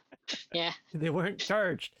no, yeah, They weren't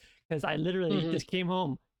charged because I literally hmm just came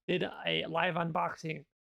home, did a live unboxing,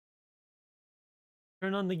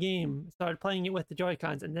 turned on the game, started playing it with the Joy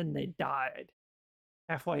Cons, and then they died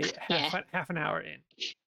yeah, half an hour in.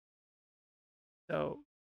 So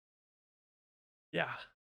yeah.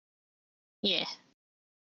 yeah.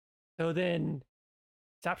 So then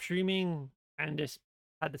stopped streaming and just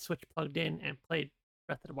had the Switch plugged in and played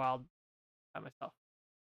Breath of the Wild by myself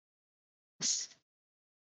because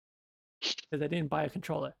I didn't buy a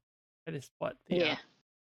controller. I just bought the Yeah,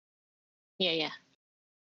 yeah, yeah.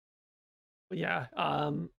 but yeah.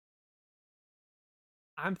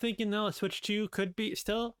 I'm thinking though a Switch 2 could be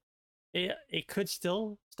still it could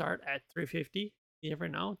still start at 350. You never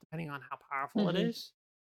know, depending on how powerful it hmm is.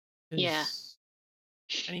 Yeah, Because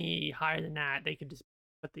any higher than that, they could just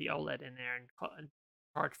put the OLED in there and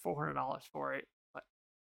charge $400 for it. But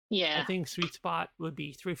I yeah. think sweet spot would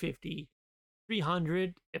be 350,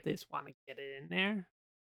 300 if they just want to get it in there.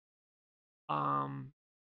 Um,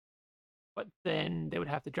 but then they would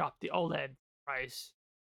have to drop the OLED price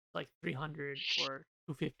like 300 or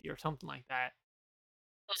 250 or something like that.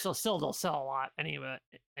 So still they'll sell a lot anyway,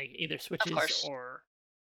 like either Of Switches course. or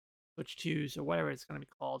Switch 2s or whatever it's going to be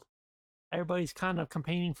called. Everybody's kind of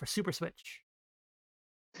campaigning for Super Switch.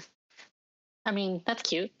 I mean, that's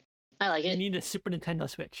cute. I like You it. need a Super Nintendo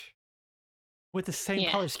Switch with the same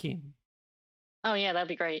Yeah. color scheme. Oh yeah, that'd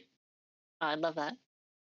be great. I'd love that.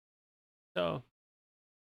 So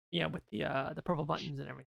yeah, with the purple buttons and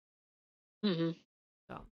everything. hmm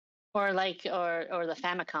So Or like, or the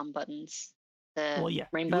Famicom buttons, the well, yeah, do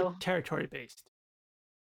it rainbow. territory based,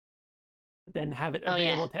 then have it Oh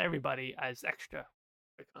yeah, available to everybody as extra.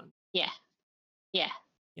 yeah, yeah,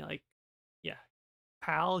 You know, like yeah,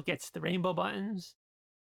 PAL gets the rainbow buttons.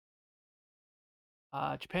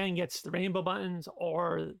 Japan gets the rainbow buttons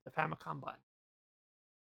or the Famicom button,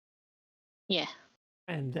 yeah.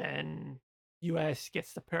 and then US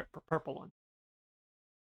gets the purple one.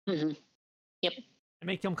 hmm Yep. And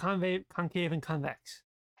make them concave and convex.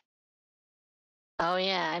 Oh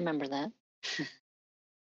yeah, I remember that.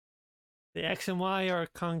 The X and Y are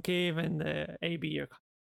concave, and the AB are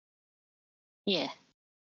Yeah.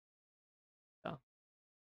 so.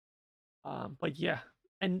 But yeah,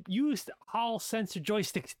 and use Hall sensor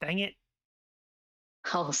joysticks. Dang it,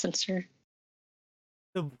 Hall sensor.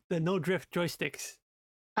 the no drift joysticks.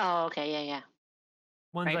 Oh okay, yeah, yeah.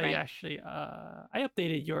 Ones Right, I right. actually I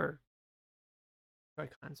updated your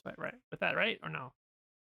Joy-Cons, right? With that, right or no?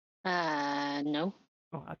 No.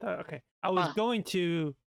 Oh, I thought okay. I was Oh going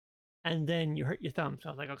to, and then you hurt your thumb, so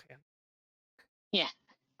I was like, okay. yeah,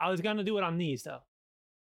 I was gonna do it on these though.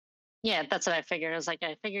 yeah. That's what I figured. I was like,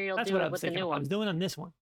 I figure you'll That's do what I it was with the thinking new of. I was one. doing on this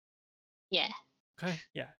one. Yeah. Okay,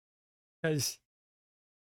 yeah, because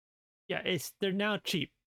yeah, they're now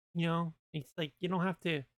cheap. You know, It's like you don't have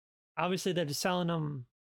to. Obviously, they're just selling them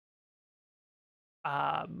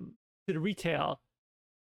to the retail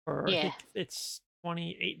for I Yeah. think it's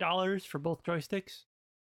 $28 for both joysticks.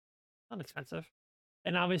 Not expensive.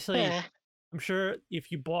 And obviously, Uh, I'm sure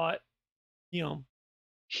if you bought, you know,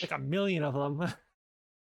 like a million of them,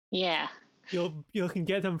 yeah. you can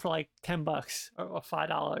get them for like $10 or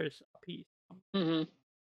 $5 a piece. Hmm.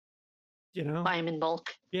 You know? Buy them in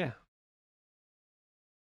bulk. Yeah.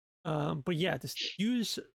 But yeah, just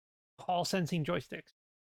use Hall sensing joysticks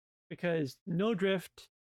because no drift.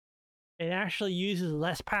 It actually uses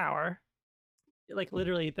less power. Like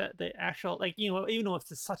literally, the actual like even though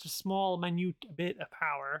it's such a small, minute bit of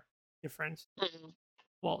power difference. Hmm.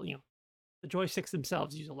 Well, the joysticks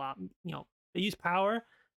themselves use a lot. They use power,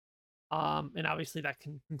 and obviously that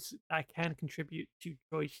can contribute to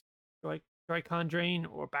joy Joy-Con drain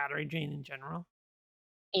or battery drain in general.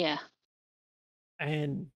 Yeah.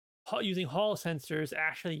 And using Hall sensors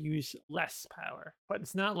actually use less power, but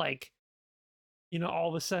it's not like all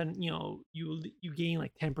of a sudden you gain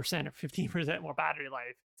like 10% or 15% more battery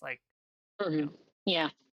life. It's like you Hmm. know, Yeah.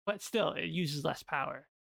 but still it uses less power,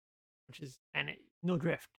 no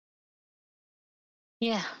drift.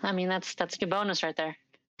 Yeah. I mean, that's a good bonus right there.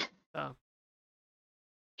 So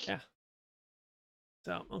yeah.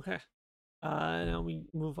 So okay. Now we're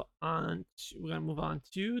gonna move on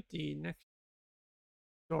to the next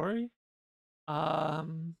story.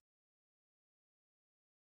 Um,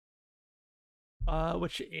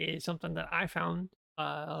 which is something that I found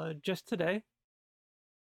just today.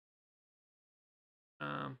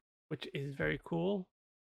 Which is very cool.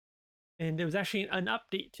 And there was actually an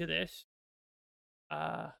update to this,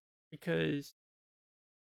 uh, because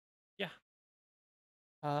yeah,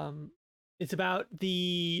 um, it's about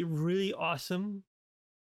the really awesome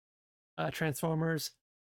Transformers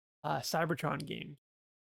Cybertron game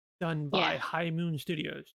done by Yeah. High Moon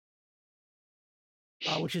Studios,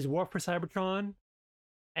 which is War for Cybertron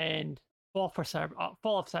and Fall of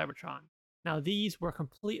Cybertron. Now these were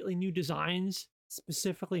completely new designs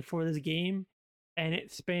specifically for this game, and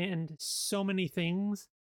it spanned so many things,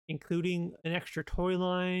 including an extra toy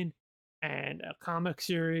line and a comic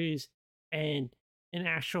series and an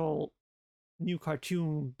actual new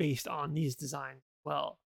cartoon based on these designs.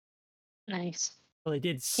 Well, Nice. so they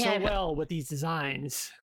did so Yeah. well with these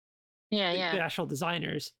designs, Yeah. the Yeah. actual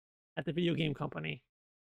designers at the video game company,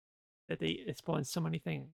 that they spawned so many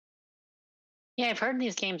things. Yeah. I've heard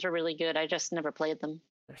these games are really good. I just never played them.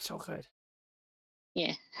 They're so good.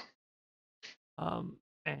 Yeah. Um,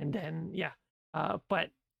 and then yeah, but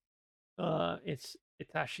it's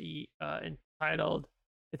actually entitled.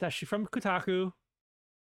 It's actually from Kotaku,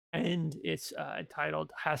 and it's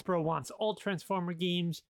entitled "Hasbro wants all Transformer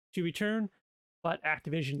games to return, but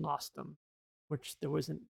Activision lost them," which there was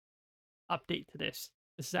an update to this.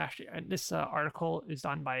 This is actually and this article is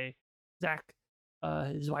done by Zach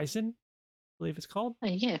Zweisen, I believe it's called.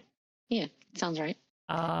 Yeah. Yeah. Sounds right.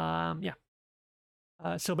 Yeah.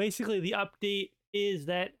 So basically, the update is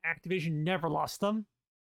that Activision never lost them.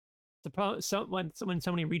 When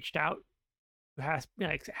somebody reached out,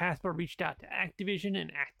 like Hasbro reached out to Activision,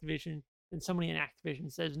 and somebody in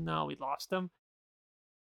Activision says no, we lost them.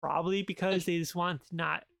 Probably because they just want to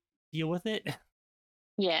not deal with it.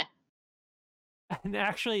 Yeah. And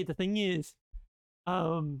actually, the thing is,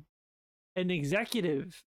 um, an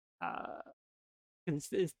executive, uh,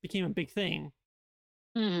 this became a big thing.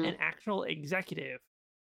 Hmm. An actual executive,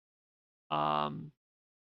 let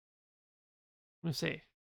me see,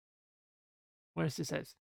 where does this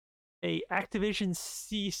says? A Activision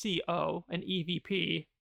CCO, an EVP,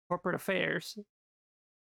 corporate affairs,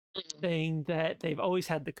 saying that they've always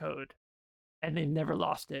had the code and they've never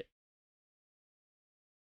lost it.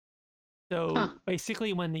 Huh. So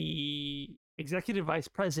basically, when the executive vice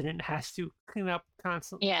president has to clean up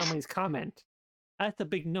Yeah. somebody's comment, that's a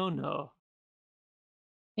big no-no.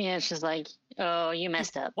 Yeah. It's just like, oh, you Like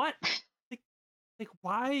messed up. what? Like, like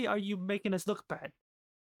why are you making us look bad?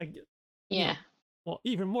 Like, Yeah. well,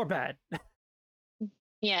 even more bad.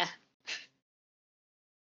 Yeah.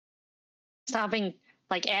 Stopping,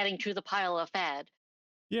 like, adding to the pile of fad.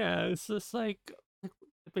 Yeah, it's just like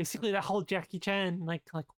basically that whole Jackie Chan meme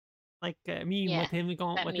Yeah. with him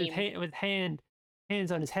going That with his meme.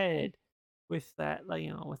 hands on his head with that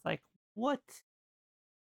with like what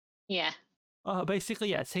Yeah. basically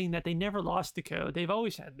yeah, saying that they never lost the code, they've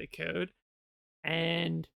always had the code,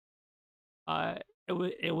 and uh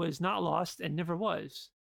it was not lost and never was.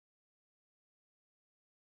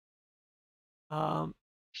 um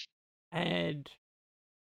and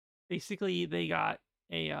basically a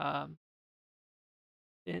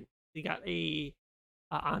they got a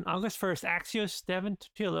On August 1st, Axios Devin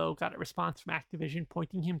Totilo got a response from Activision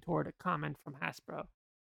pointing him toward a comment from Hasbro.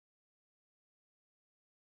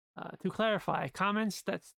 To clarify, comments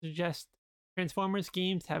that suggest Transformers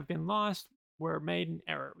games have been lost were made in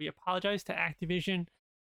error. We apologize to Activision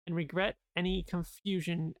and regret any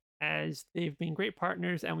confusion as they've been great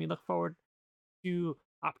partners and we look forward to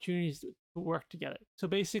opportunities to work together. So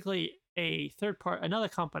basically, another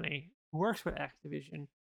company who works with Activision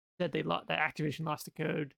said that Activision lost the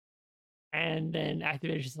code, and then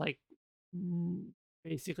Activision's like, "Mm,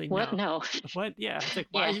 basically What? no." No. What? Yeah, it's like,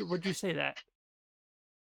 Yeah. would you say that?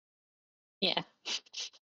 Yeah.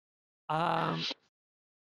 Um,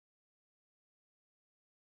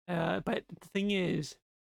 but the thing is,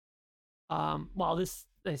 while this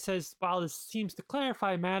seems to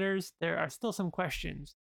clarify matters, there are still some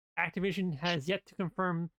questions. Activision has yet to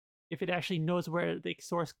confirm if it actually knows where the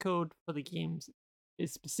source code for the games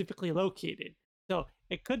is specifically located. So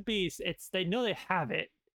it could be they know they have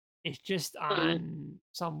it. It's just Mhm. on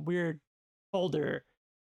some weird folder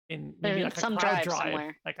in maybe There's like some drive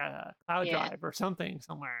somewhere. a cloud Yeah. drive or something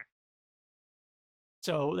somewhere.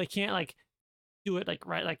 So they can't like do it like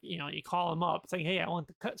right like you call them up saying, hey, I want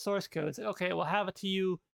the source code. It's like, okay, we'll have it to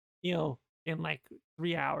you, in like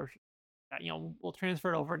 3 hours. We'll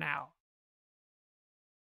transfer it over now.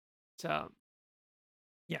 So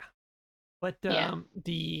yeah, but Yeah.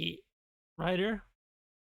 the writer,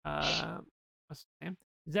 what's his name,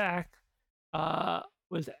 Zach,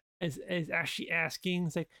 was is actually asking,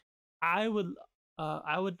 it's like, I would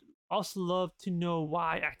also love to know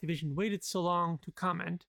why Activision waited so long to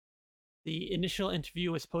comment. The initial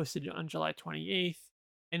interview was posted on July 28th,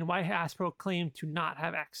 and why Hasbro claimed to not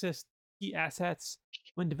have access to key assets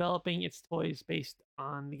when developing its toys based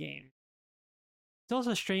on the game. It's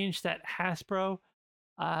also strange that Hasbro,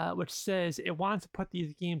 which says it wants to put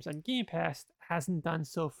these games on Game Pass, hasn't done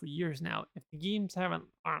so for years now. If the games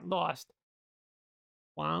aren't lost,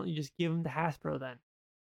 why don't you just give them to Hasbro then?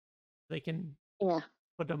 They can Yeah.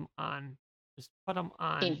 put them on, just put them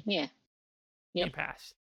on Yeah. Game Yep.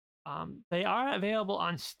 Pass. They are available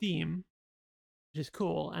on Steam, which is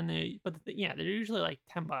cool. And yeah, they're usually like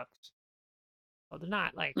 $10. So they're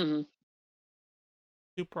not like Hmm.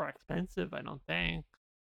 super expensive, I don't think.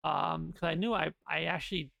 Because I knew I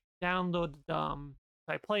actually downloaded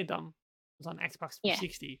I played them. It was on Xbox Yeah.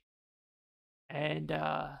 360, and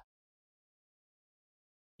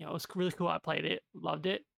it was really cool. I played it, loved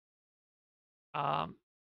it. Um,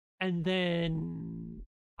 and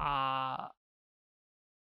uh,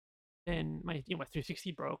 then my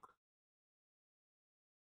 360 broke,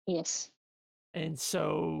 Yes. and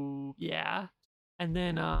so yeah, and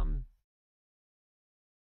then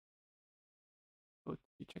go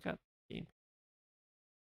to check out the game.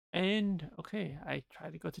 And okay, I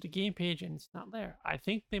tried to go to the game page and it's not there. I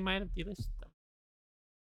think they might have delisted them.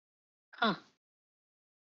 Huh.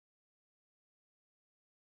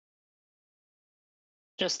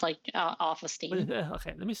 Just like off of But Steam.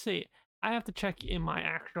 okay, let me see. I have to check in my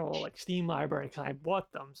actual like Steam library because I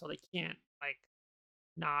bought them, so they can't like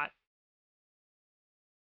not.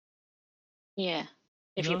 Yeah.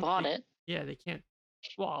 If you bought it. Yeah, they can't.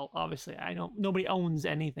 Well, obviously, I don't. Nobody owns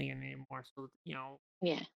anything anymore, so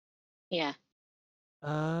Yeah. Yeah.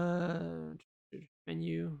 Uh,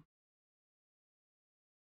 menu.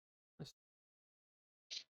 let's-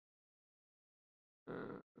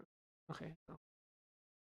 okay, so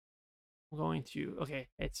I'm going to. Okay,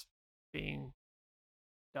 it's being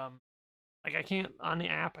dumb. Like I can't on the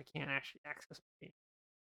app. I can't actually access my game.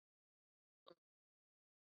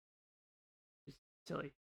 It's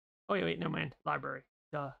silly. Oh wait, never mind. Library.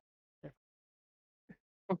 Duh. There.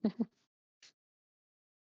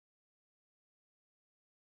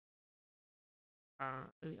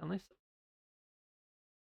 Unless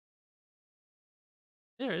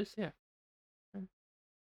there is, yeah.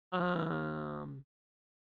 Um,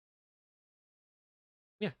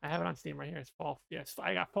 yeah, I have it on Steam right here. It's fall. Yes,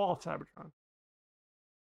 I got Fall Cybertron.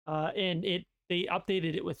 And they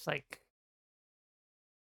updated it with like,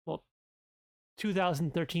 well,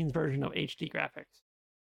 2013's version of HD graphics,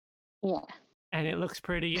 Yeah. and it looks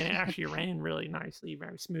pretty, and it actually ran really nicely,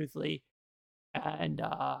 very smoothly, and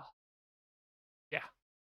yeah.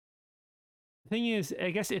 The thing is,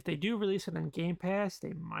 I guess if they do release it on Game Pass,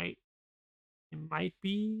 it might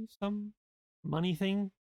be some money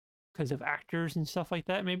thing because of actors and stuff like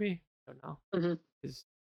that. Maybe I don't know Hmm. because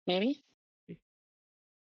Maybe.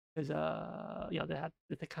 they had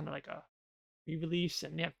it's kind of like a re-release,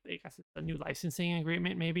 and yeah, I guess it's a new licensing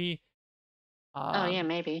agreement maybe. Oh yeah. Um,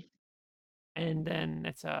 Maybe. and then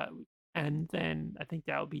I think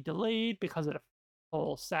that will be delayed because of the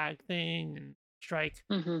whole SAG thing, and strike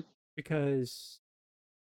Mm-hmm. because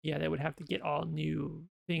yeah, they would have to get all new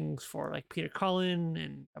things for like Peter Cullen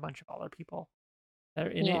and a bunch of other people that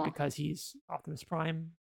are in it Yeah. because he's Optimus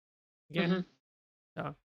Prime Mm-hmm. again.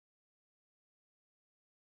 So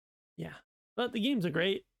yeah, but the games are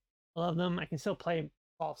great. I love them. I can still play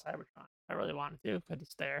Fall of Cybertron. I really wanted to because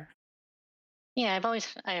it's there. Yeah,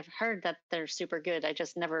 I've heard that they're super good. I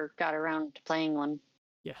just never got around to playing one.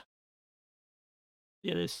 Yeah,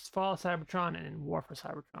 yeah. There's Fall of Cybertron and War for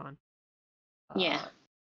Cybertron. Yeah. Uh,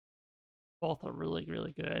 both are really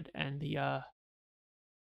really good, and the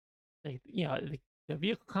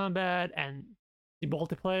vehicle combat and the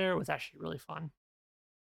multiplayer was actually really fun.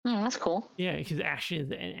 Oh, that's cool. Yeah, because it actually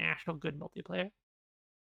is an actual good multiplayer.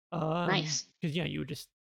 Nice. Because yeah, you would just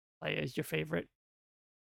play as your favorite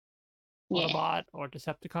Yeah. Autobot or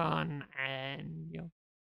Decepticon, and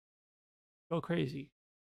go crazy.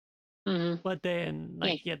 Mm-hmm. But then, Yeah.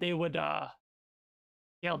 like, yeah, they would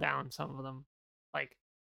scale down some of them. Like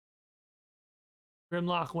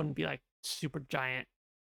Grimlock wouldn't be like super giant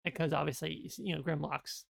because obviously,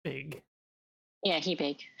 Grimlock's big. Yeah, he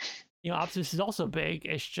big. Optimus is also big.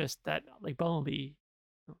 It's just that like Bumblebee,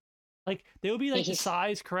 like they would be Yeah, like the he's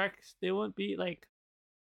size correct. They wouldn't be like,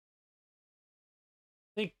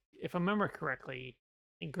 I think if I remember correctly,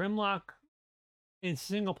 in Grimlock in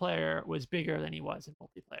single player was bigger than he was in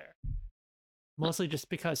multiplayer. Mostly just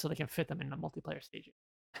because so they can fit them in the multiplayer stages.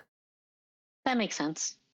 that makes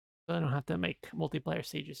sense. So they don't have to make multiplayer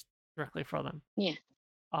stages directly for them. Yeah.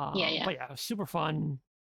 Yeah, yeah. But yeah, it was super fun.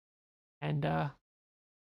 And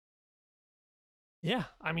yeah,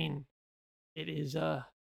 I mean, it is an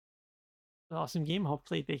awesome game.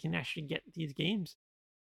 Hopefully they can actually get these games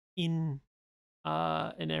in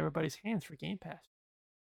everybody's hands for Game Pass.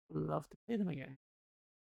 Would love to play them again.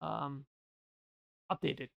 Um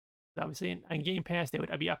Updated. Obviously in Game Pass they would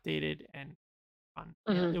be updated and run.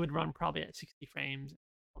 Mm-hmm. It would run probably at 60 frames.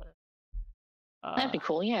 That'd Uh be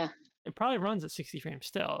cool. Yeah. it probably runs at 60 frames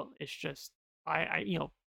still. It's just I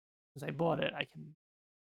since I bought it, I can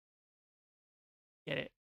get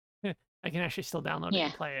it. I can actually still download it Yeah.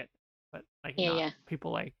 and play it. But like Yeah, not yeah.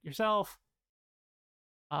 people like yourself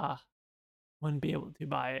uh wouldn't be able to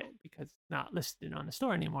buy it because it's not listed on the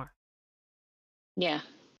store anymore. Yeah.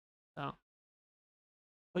 So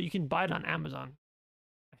but you can buy it on Amazon.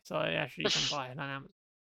 So I actually can buy it on Amazon.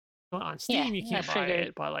 Well, on Yeah. Steam you I can't buy figured.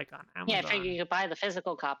 it, but like on Yeah, I figured Amazon. you could buy the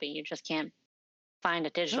physical copy. You just can't find a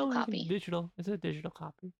digital No, you can copy. digital. It's a digital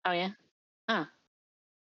copy. Oh yeah. Huh.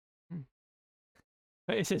 Hmm.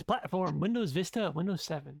 But it says platform Windows Vista, Windows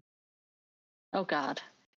 7. Oh God.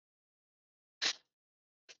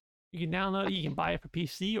 You can download it, you can buy it for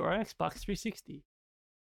PC or Xbox 360.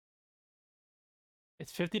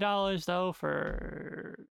 It's $50 though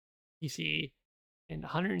for PC and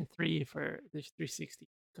 103 for this 360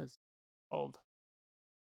 because old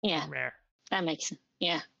Yeah, and rare. that makes sense.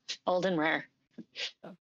 Yeah, old and rare.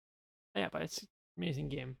 So, yeah, but it's an amazing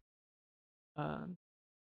game. Um,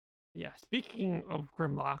 yeah. Speaking of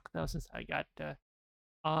Grimlock, though, since I got there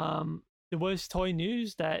was toy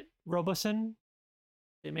news that Robosen,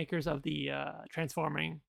 the makers of the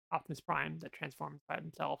transforming Optimus Prime that transforms by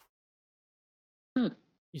himself. Hmm.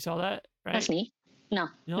 You saw that, right? That's neat. No,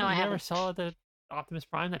 no, I You never haven't. saw the Optimus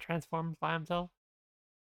Prime that transforms by himself?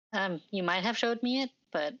 You might have showed me it,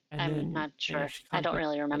 but And I'm then not it sure. actually I comes don't with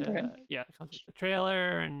really remember it. it comes with the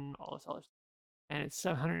trailer and all this other stuff. And it's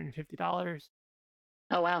 $750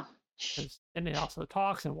 Oh wow. because then it also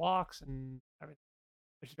talks and walks and everything,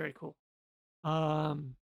 which is very cool.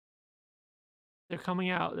 Um, they're coming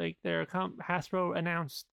out like Hasbro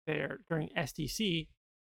announced their during SDCC,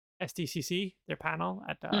 their panel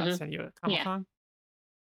at Mm-hmm. San Diego Comic Yeah. Con.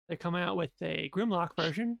 They're coming out with a Grimlock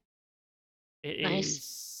version. It Nice.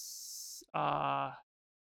 is Grimlock.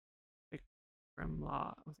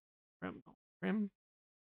 Grimlock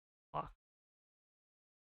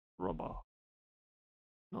Robo.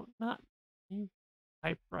 No, not. Can you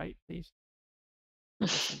type right, please?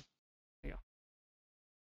 Listen. There you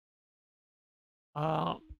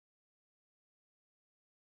go.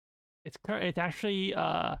 It's actually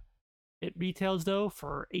it retails though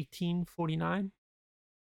for $1,849, Damn.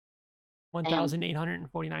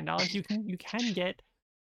 $1,849. You can get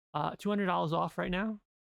 $200 off right now.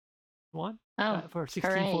 One Oh, for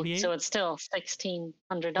hooray! 1648. So it's still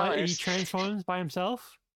 $1,600. But he transforms by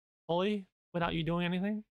himself, fully, without you doing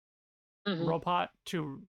anything. Mm-hmm. Robot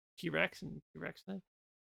to T-Rex and T-Rex.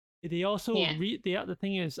 They also Yeah. the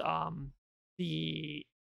thing is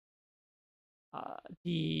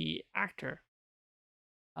the actor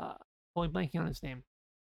only blanking on his name.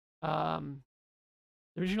 The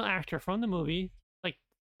original actor from the movie, like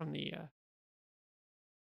from the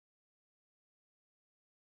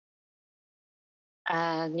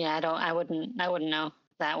Yeah, I wouldn't know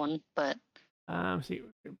that one, but Let's see.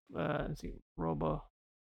 Let's see. Robo.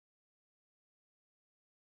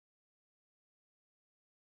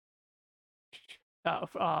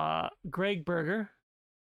 Greg Berger.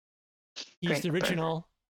 He's Greg the Burger. original.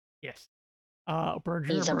 Yes. He's a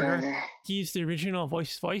Berger. burger. He's the original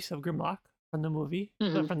voice of Grimlock from the movie,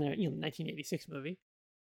 Hmm. from the 1986 movie,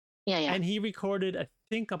 Yeah, yeah. and he recorded I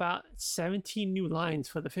think about 17 new lines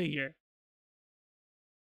for the figure,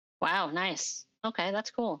 Wow, nice. Okay,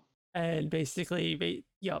 that's cool. and basically,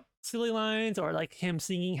 silly lines or like him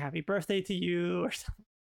singing "Happy Birthday" to you or something,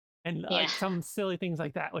 and Yeah, like some silly things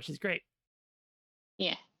like that, which is great.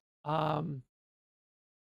 yeah. Um,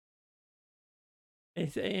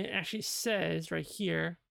 it actually says right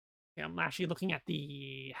here. I'm actually looking at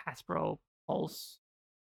the Hasbro Pulse.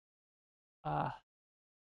 Uh,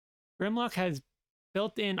 Grimlock has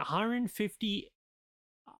built in 150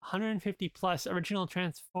 plus original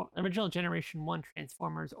Generation 1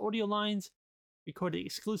 Transformers audio lines recorded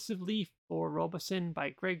exclusively for Robosen by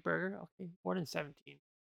Greg Berger. Okay, more than 17.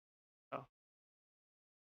 So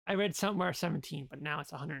I read somewhere 17, but now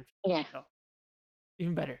it's 150. Yeah, So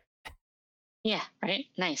even better. yeah. Right.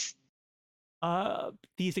 Nice.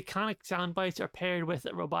 These iconic sound bites are paired with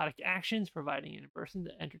robotic actions, providing an immersive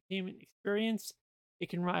entertainment experience. It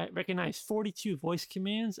can recognize 42 voice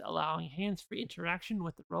commands, allowing hands-free interaction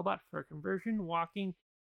with the robot for conversion, walking,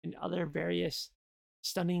 and other various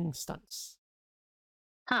stunning stunts.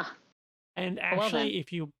 Huh. And Well then. actually,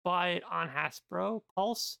 if you buy it on Hasbro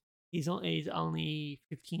Pulse, he's only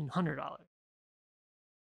 $1,500.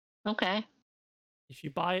 Okay. If you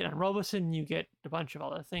buy it on Robosen, you get a bunch of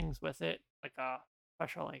other things with it, like a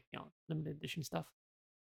special, like limited edition stuff.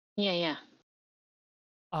 Yeah, yeah.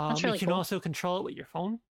 That's You really can cool. also control it with your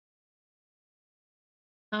phone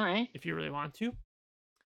All right. if you really want to.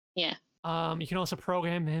 Yeah. You can also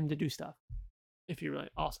program him to do stuff if you really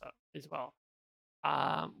also as well,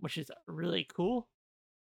 which is really cool.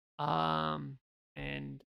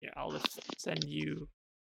 And yeah, I'll just send you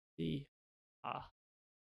the uh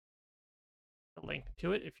the link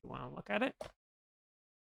to it if you want to look at it.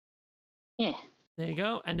 Yeah. There you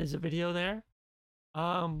go, and there's a video there.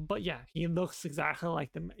 But yeah, he looks exactly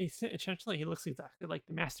like essentially he looks exactly like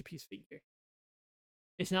the Masterpiece figure.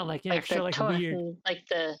 It's not like an Like the extra like toy, weird.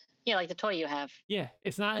 like the toy you have. Yeah,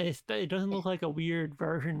 it's not. It doesn't Yeah. look like a weird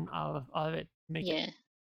version of it to make it Yeah.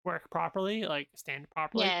 work properly, like stand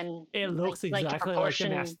properly. Yeah, and It looks like the exactly like the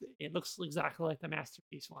proportion. It looks exactly like the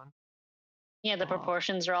Masterpiece one. Yeah, the Uh,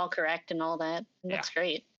 proportions are all correct and all that. It yeah, looks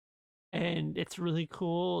great. and it's really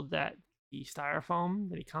cool that the styrofoam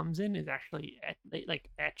that he comes in is actually like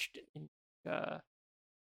etched and uh,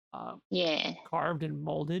 uh, Yeah. carved and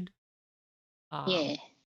molded. Yeah.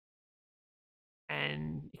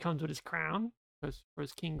 And he comes with his crown for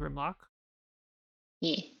his King Grimlock.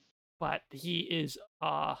 Yeah. But he is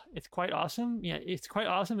it's quite awesome. Yeah, it's quite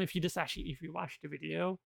awesome if you if you watch the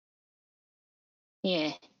video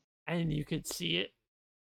Yeah. and you could see it,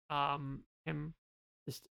 him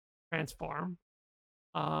just transform.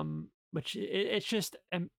 Which it's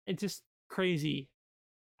just crazy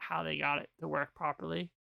how they got it to work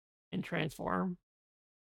properly and transform.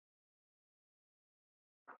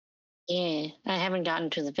 Yeah. I haven't gotten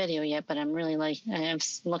to the video yet, but I'm really I'm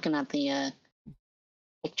looking at the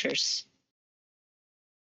pictures.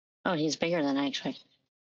 Oh, he's bigger than I expected.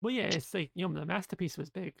 Well, yeah, it's like the Masterpiece was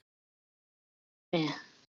big, Yeah.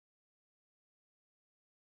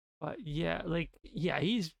 but yeah,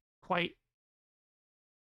 he's quite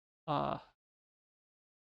uh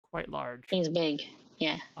quite large. He's big.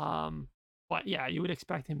 Yeah. But yeah, you would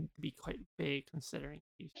expect him to be quite big considering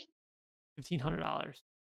he's $1,500.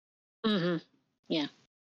 Mm-hmm. Yeah.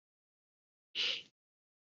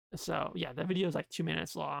 So yeah, the video is like 2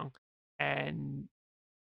 minutes long, and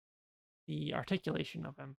the articulation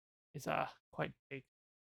of him is quite big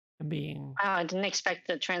and being. Wow, I didn't expect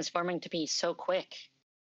the transforming to be so quick.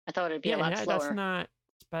 I thought it'd be a lot Yeah, that's slower. not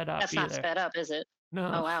sped up That's not either. sped up, is it? No.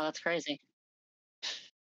 Oh wow, that's crazy.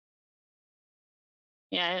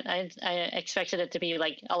 Yeah, I expected it to be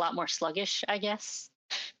like a lot more sluggish, I guess.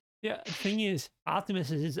 Yeah, the thing is,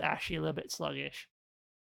 Optimus is actually a little bit sluggish.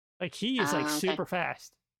 Like he is like Okay. super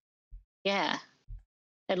fast. Yeah.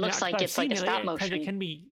 It And looks like I've it's like seen a it stop because it motion. can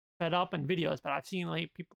be sped up in videos, but I've seen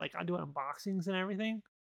like people like I do unboxings and everything.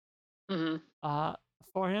 Mm-hmm.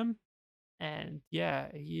 For him, and yeah,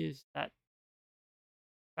 he is that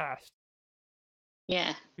fast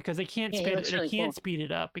Yeah. because they can't Yeah, he looks really cool. speed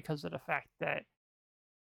it up because of the fact that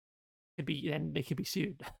they could be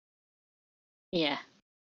sued. Yeah.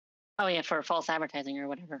 Oh yeah, for false advertising or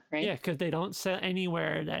whatever, right? Yeah, because they don't say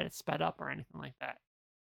anywhere that it's sped up or anything like that.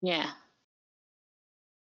 Yeah.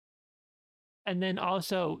 And then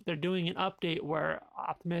also they're doing an update where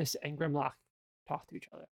Optimus and Grimlock talk to each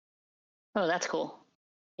other, Oh, that's cool.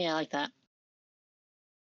 Yeah, I like that.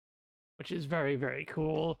 which is very, very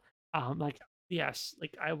cool. Like yes,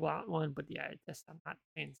 like I want one, but yeah, just I'm not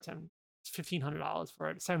paying $1,500 for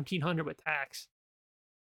it. 1,700 with tax.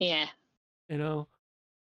 Yeah. You know,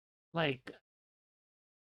 like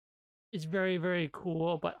it's very, very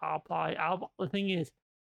cool. But the thing is,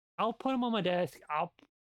 I'll put him on my desk. I'll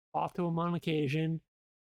talk to him on occasion,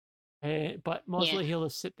 but Yeah. mostly he'll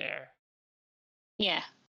just sit there, Yeah.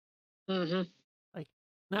 Mm-hmm. like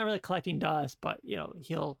not really collecting dust, but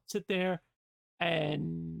he'll sit there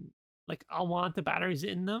and like I want the batteries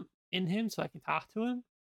in him so I can talk to him.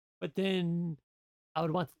 But then I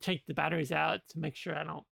would want to take the batteries out to make sure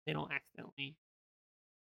they don't accidentally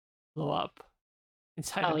blow up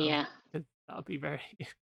inside Oh of him, yeah. because that would be very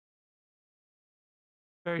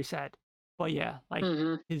very sad. But yeah, like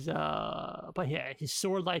Mm-hmm. his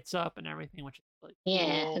sword lights up and everything, which is really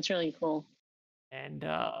Yeah, cool. it's really cool. And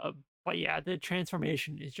but yeah, the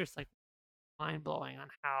transformation is just like mind blowing on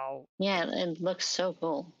how. Yeah, it looks so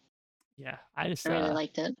cool. Yeah, I really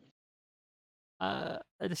liked it. I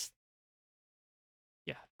just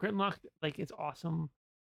yeah, Grimlock, like it's awesome,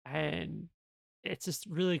 and it's just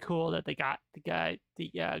really cool that they got the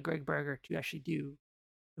Greg Berger to actually do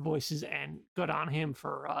the voices, and good on him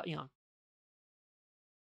for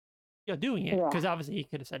doing it, Yeah. because obviously he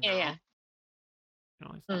could have said Yeah, yeah.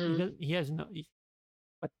 no. It's not, Mm-hmm. he has no.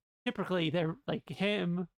 But typically they're like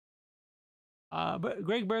him. But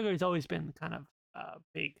Greg Berger has always been kind of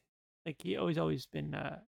big, like he always been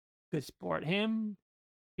good sport. Him,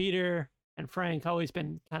 Peter, and Frank have always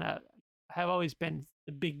been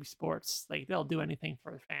the big sports. Like they'll do anything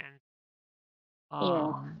for the fans.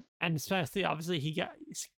 Yeah. And especially obviously he got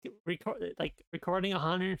recording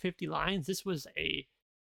 150 lines. This was a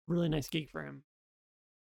really nice gig for him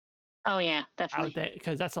Oh yeah, out definitely. there,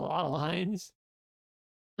 because that's a lot of lines,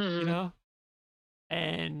 you Mm-hmm. know.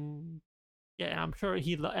 And yeah, I'm sure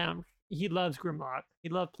he loves Grimlock. He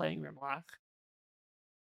loved playing Grimlock.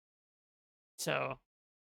 So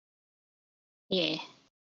Yeah.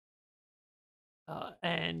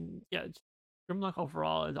 and yeah, Grimlock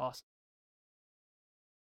overall is awesome.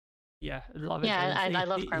 Yeah, I love it. Yeah, I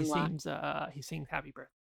love He Grimlock. sings happy birthday.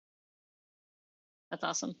 That's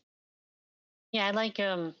awesome. Yeah, I like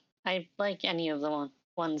any of the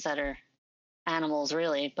ones that are animals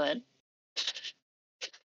really, but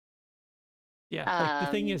Yeah, like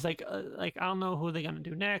the thing um is, like I don't know who they're gonna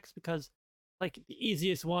do next, because like the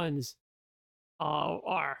easiest ones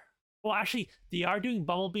are, well, actually they are doing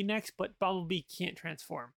Bumblebee next, but Bumblebee can't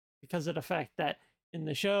transform because of the fact that in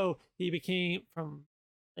the show he became from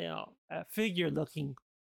a figure looking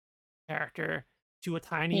character to a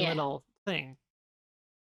tiny yeah. little thing.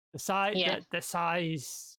 Yeah. The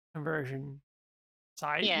size conversion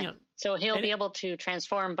size, Yeah. So he'll and be able to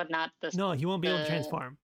transform but not no, he won't be able to the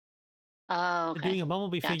transform. Oh, They're okay. doing a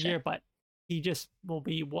Bumblebee Gotcha. figure, but he just will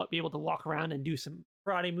be able to walk around and do some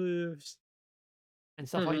karate moves and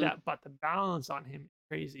stuff like Mhm. that. But the balance on him is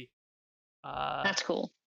crazy. Uh, That's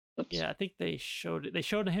cool. Oops. yeah, I think they showed it. They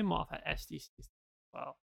showed him off at SDC as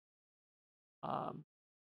well. Um,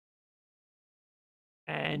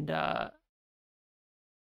 and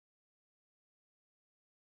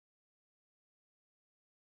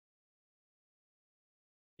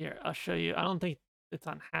here I'll show you. I don't think it's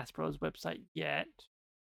on Hasbro's website yet,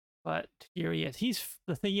 but here he is.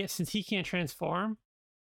 The thing is, since he can't transform,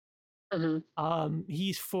 Mhm.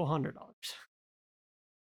 he's $400.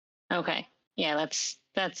 Okay. Yeah,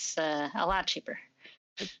 that's a lot cheaper.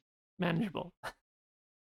 It's manageable.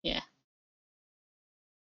 Yeah.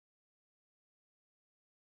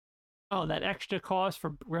 Oh, that extra cost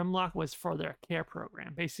for Grimlock was for their care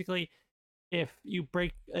program. Basically, if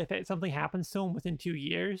something happens to him within 2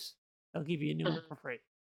 years, they'll give you a new one Mhm. for free.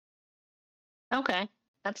 Okay.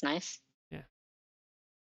 That's nice. Yeah.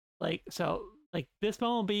 Like so, like this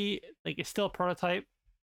one will be like it's still a prototype,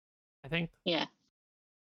 I think. Yeah.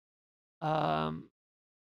 Um,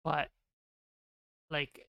 but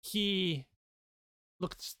like he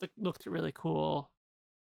looked really cool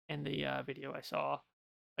in the video I saw,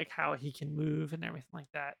 like how he can move and everything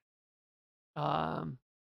like that. Um,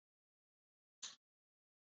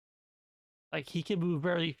 like he can move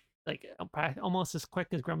very like almost as quick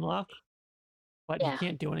as Grimlock, but he Yeah.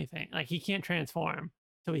 can't do anything. Like he can't transform,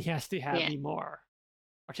 so he has to Yeah. be more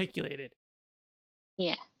articulated.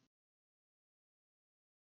 Yeah.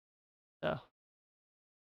 So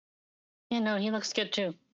Yeah, no, he looks good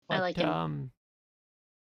too. I But like him.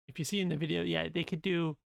 if you see in the video, yeah, they could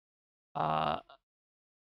do uh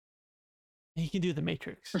he can do the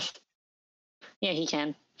Matrix, Yeah, he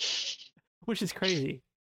can. which is crazy.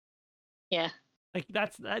 Yeah. Like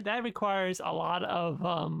that requires a lot of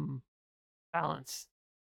balance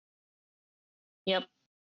Yep.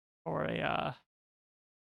 for a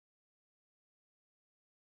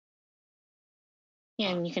Yeah,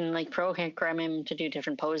 and you can like program him to do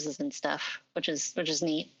different poses and stuff, which is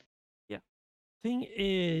neat. yeah. Thing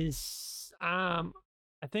is, I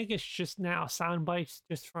think it's just now sound bites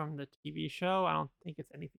just from the TV show. I don't think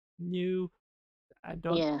it's anything new. I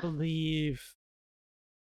don't Yeah. believe.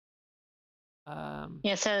 Um,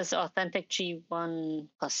 Yeah, it says authentic G1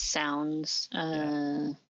 plus sounds.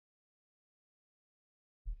 yeah,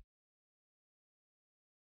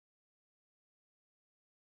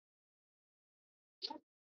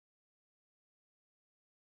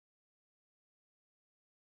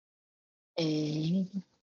 eh,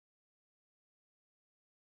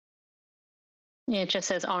 yeah, it just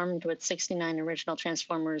says armed with 69 original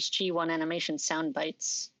Transformers G1 animation sound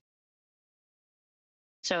bites.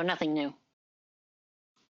 So nothing new.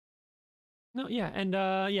 no, yeah, and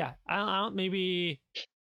yeah, I don't maybe,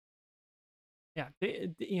 yeah,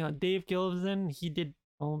 Dave Gillivan, he did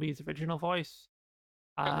Bumblebee's original voice.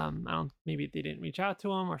 I don't, maybe they didn't reach out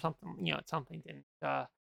to him or something. Something didn't.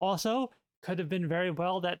 Also, could have been very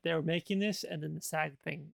well that they were making this and then the SAG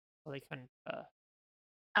thing, so they couldn't.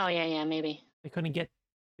 Oh yeah, maybe. They couldn't get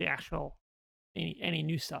the actual any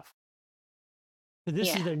new stuff. So this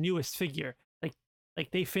is Yeah. their newest figure.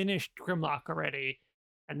 Like they finished Grimlock already,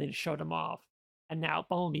 and then showed them off, and now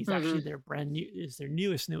Bumblebee's actually Mm-hmm. their brand new is their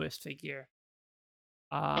newest figure.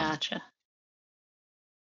 Gotcha.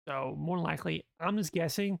 So more than likely, I'm just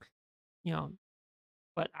guessing, you know,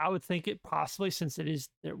 but I would think it possibly since it is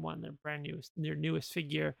their brand newest their newest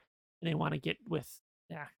figure, and they want to get with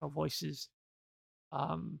the actual voices.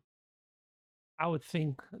 Um, I would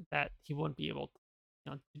think that he wouldn't be able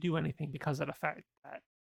to do anything because of the fact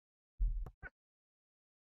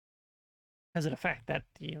that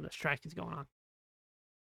the strike is going on.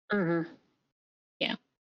 Mm-hmm. Yeah.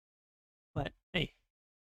 But hey,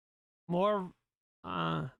 more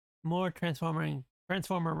uh more transformer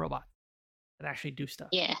robots that actually do stuff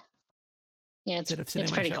Yeah. Yeah, instead of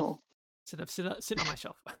it's pretty cool. sitting on my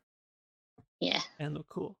shelf Yeah. and look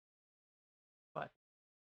cool.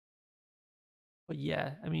 But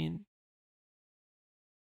yeah, I mean,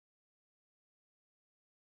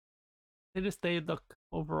 they look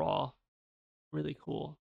overall really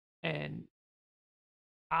cool, and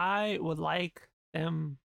I would like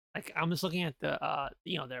them. Like I'm just looking at their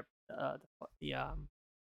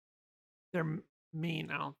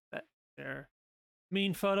main. I don't that their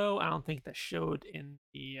main photo. I don't think that showed in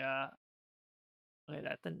the okay,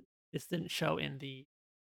 this didn't show in the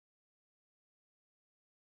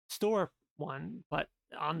store one, but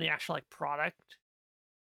on the actual like product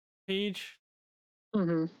page,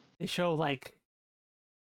 Mm-hmm. they show like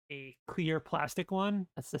a clear plastic one.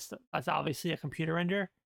 That's obviously a computer render,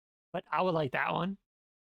 but I would like that one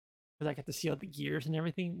because I get to see all the gears and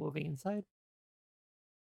everything moving inside.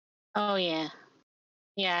 Oh yeah.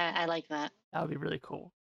 Yeah, I like that. That would be really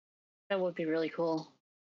cool. That would be really cool.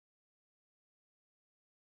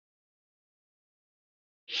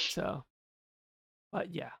 So,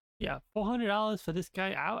 but yeah, $400 for this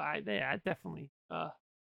guy. I definitely uh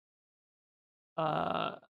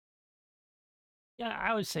yeah,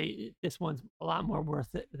 I would say this one's a lot more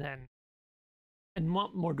worth it than and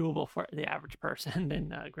more doable for the average person than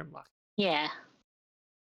Grimlock. Yeah.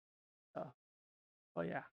 So, oh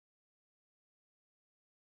yeah,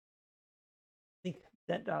 I think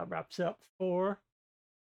that wraps up for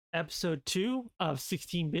episode 2 of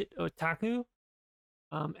 16-bit Otaku.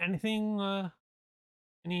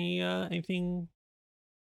 Anything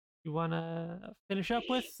you want to finish up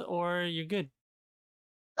with, or you're good?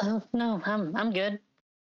 Oh no, I'm good.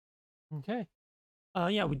 Okay.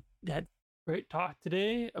 Yeah, we had great talk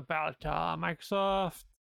today about Microsoft,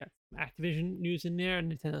 got some Activision news in there,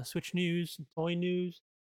 Nintendo Switch news, some toy news,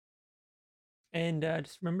 and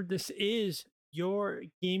just remember this is your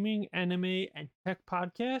gaming, anime, and tech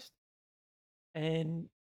podcast, and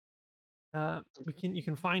you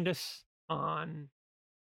can find us on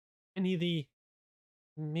any of the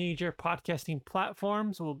major podcasting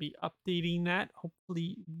platforms. We'll be updating that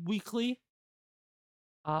hopefully weekly.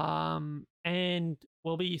 And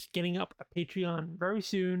we'll be getting up a Patreon very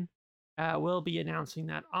soon. We'll be announcing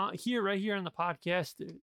that right here on the podcast.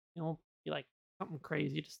 Be like something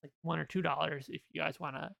crazy, just like $1 or $2 if you guys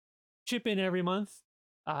want to chip in every month.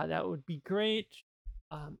 That would be great.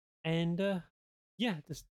 And yeah,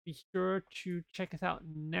 just be be sure to check us out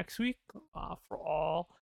next week for all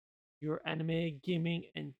your anime, gaming,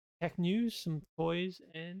 and tech news, some toys,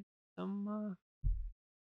 and some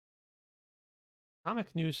comic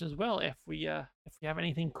news as well. If we have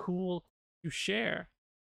anything cool to share.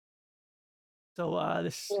 So Yeah.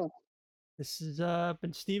 this has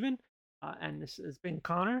been Steven, and this has been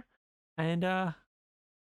Connor, and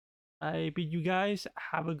I bid you guys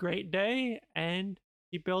have a great day and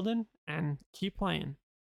keep building and keep playing.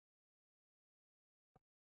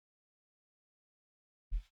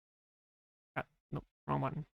 Nope, wrong button.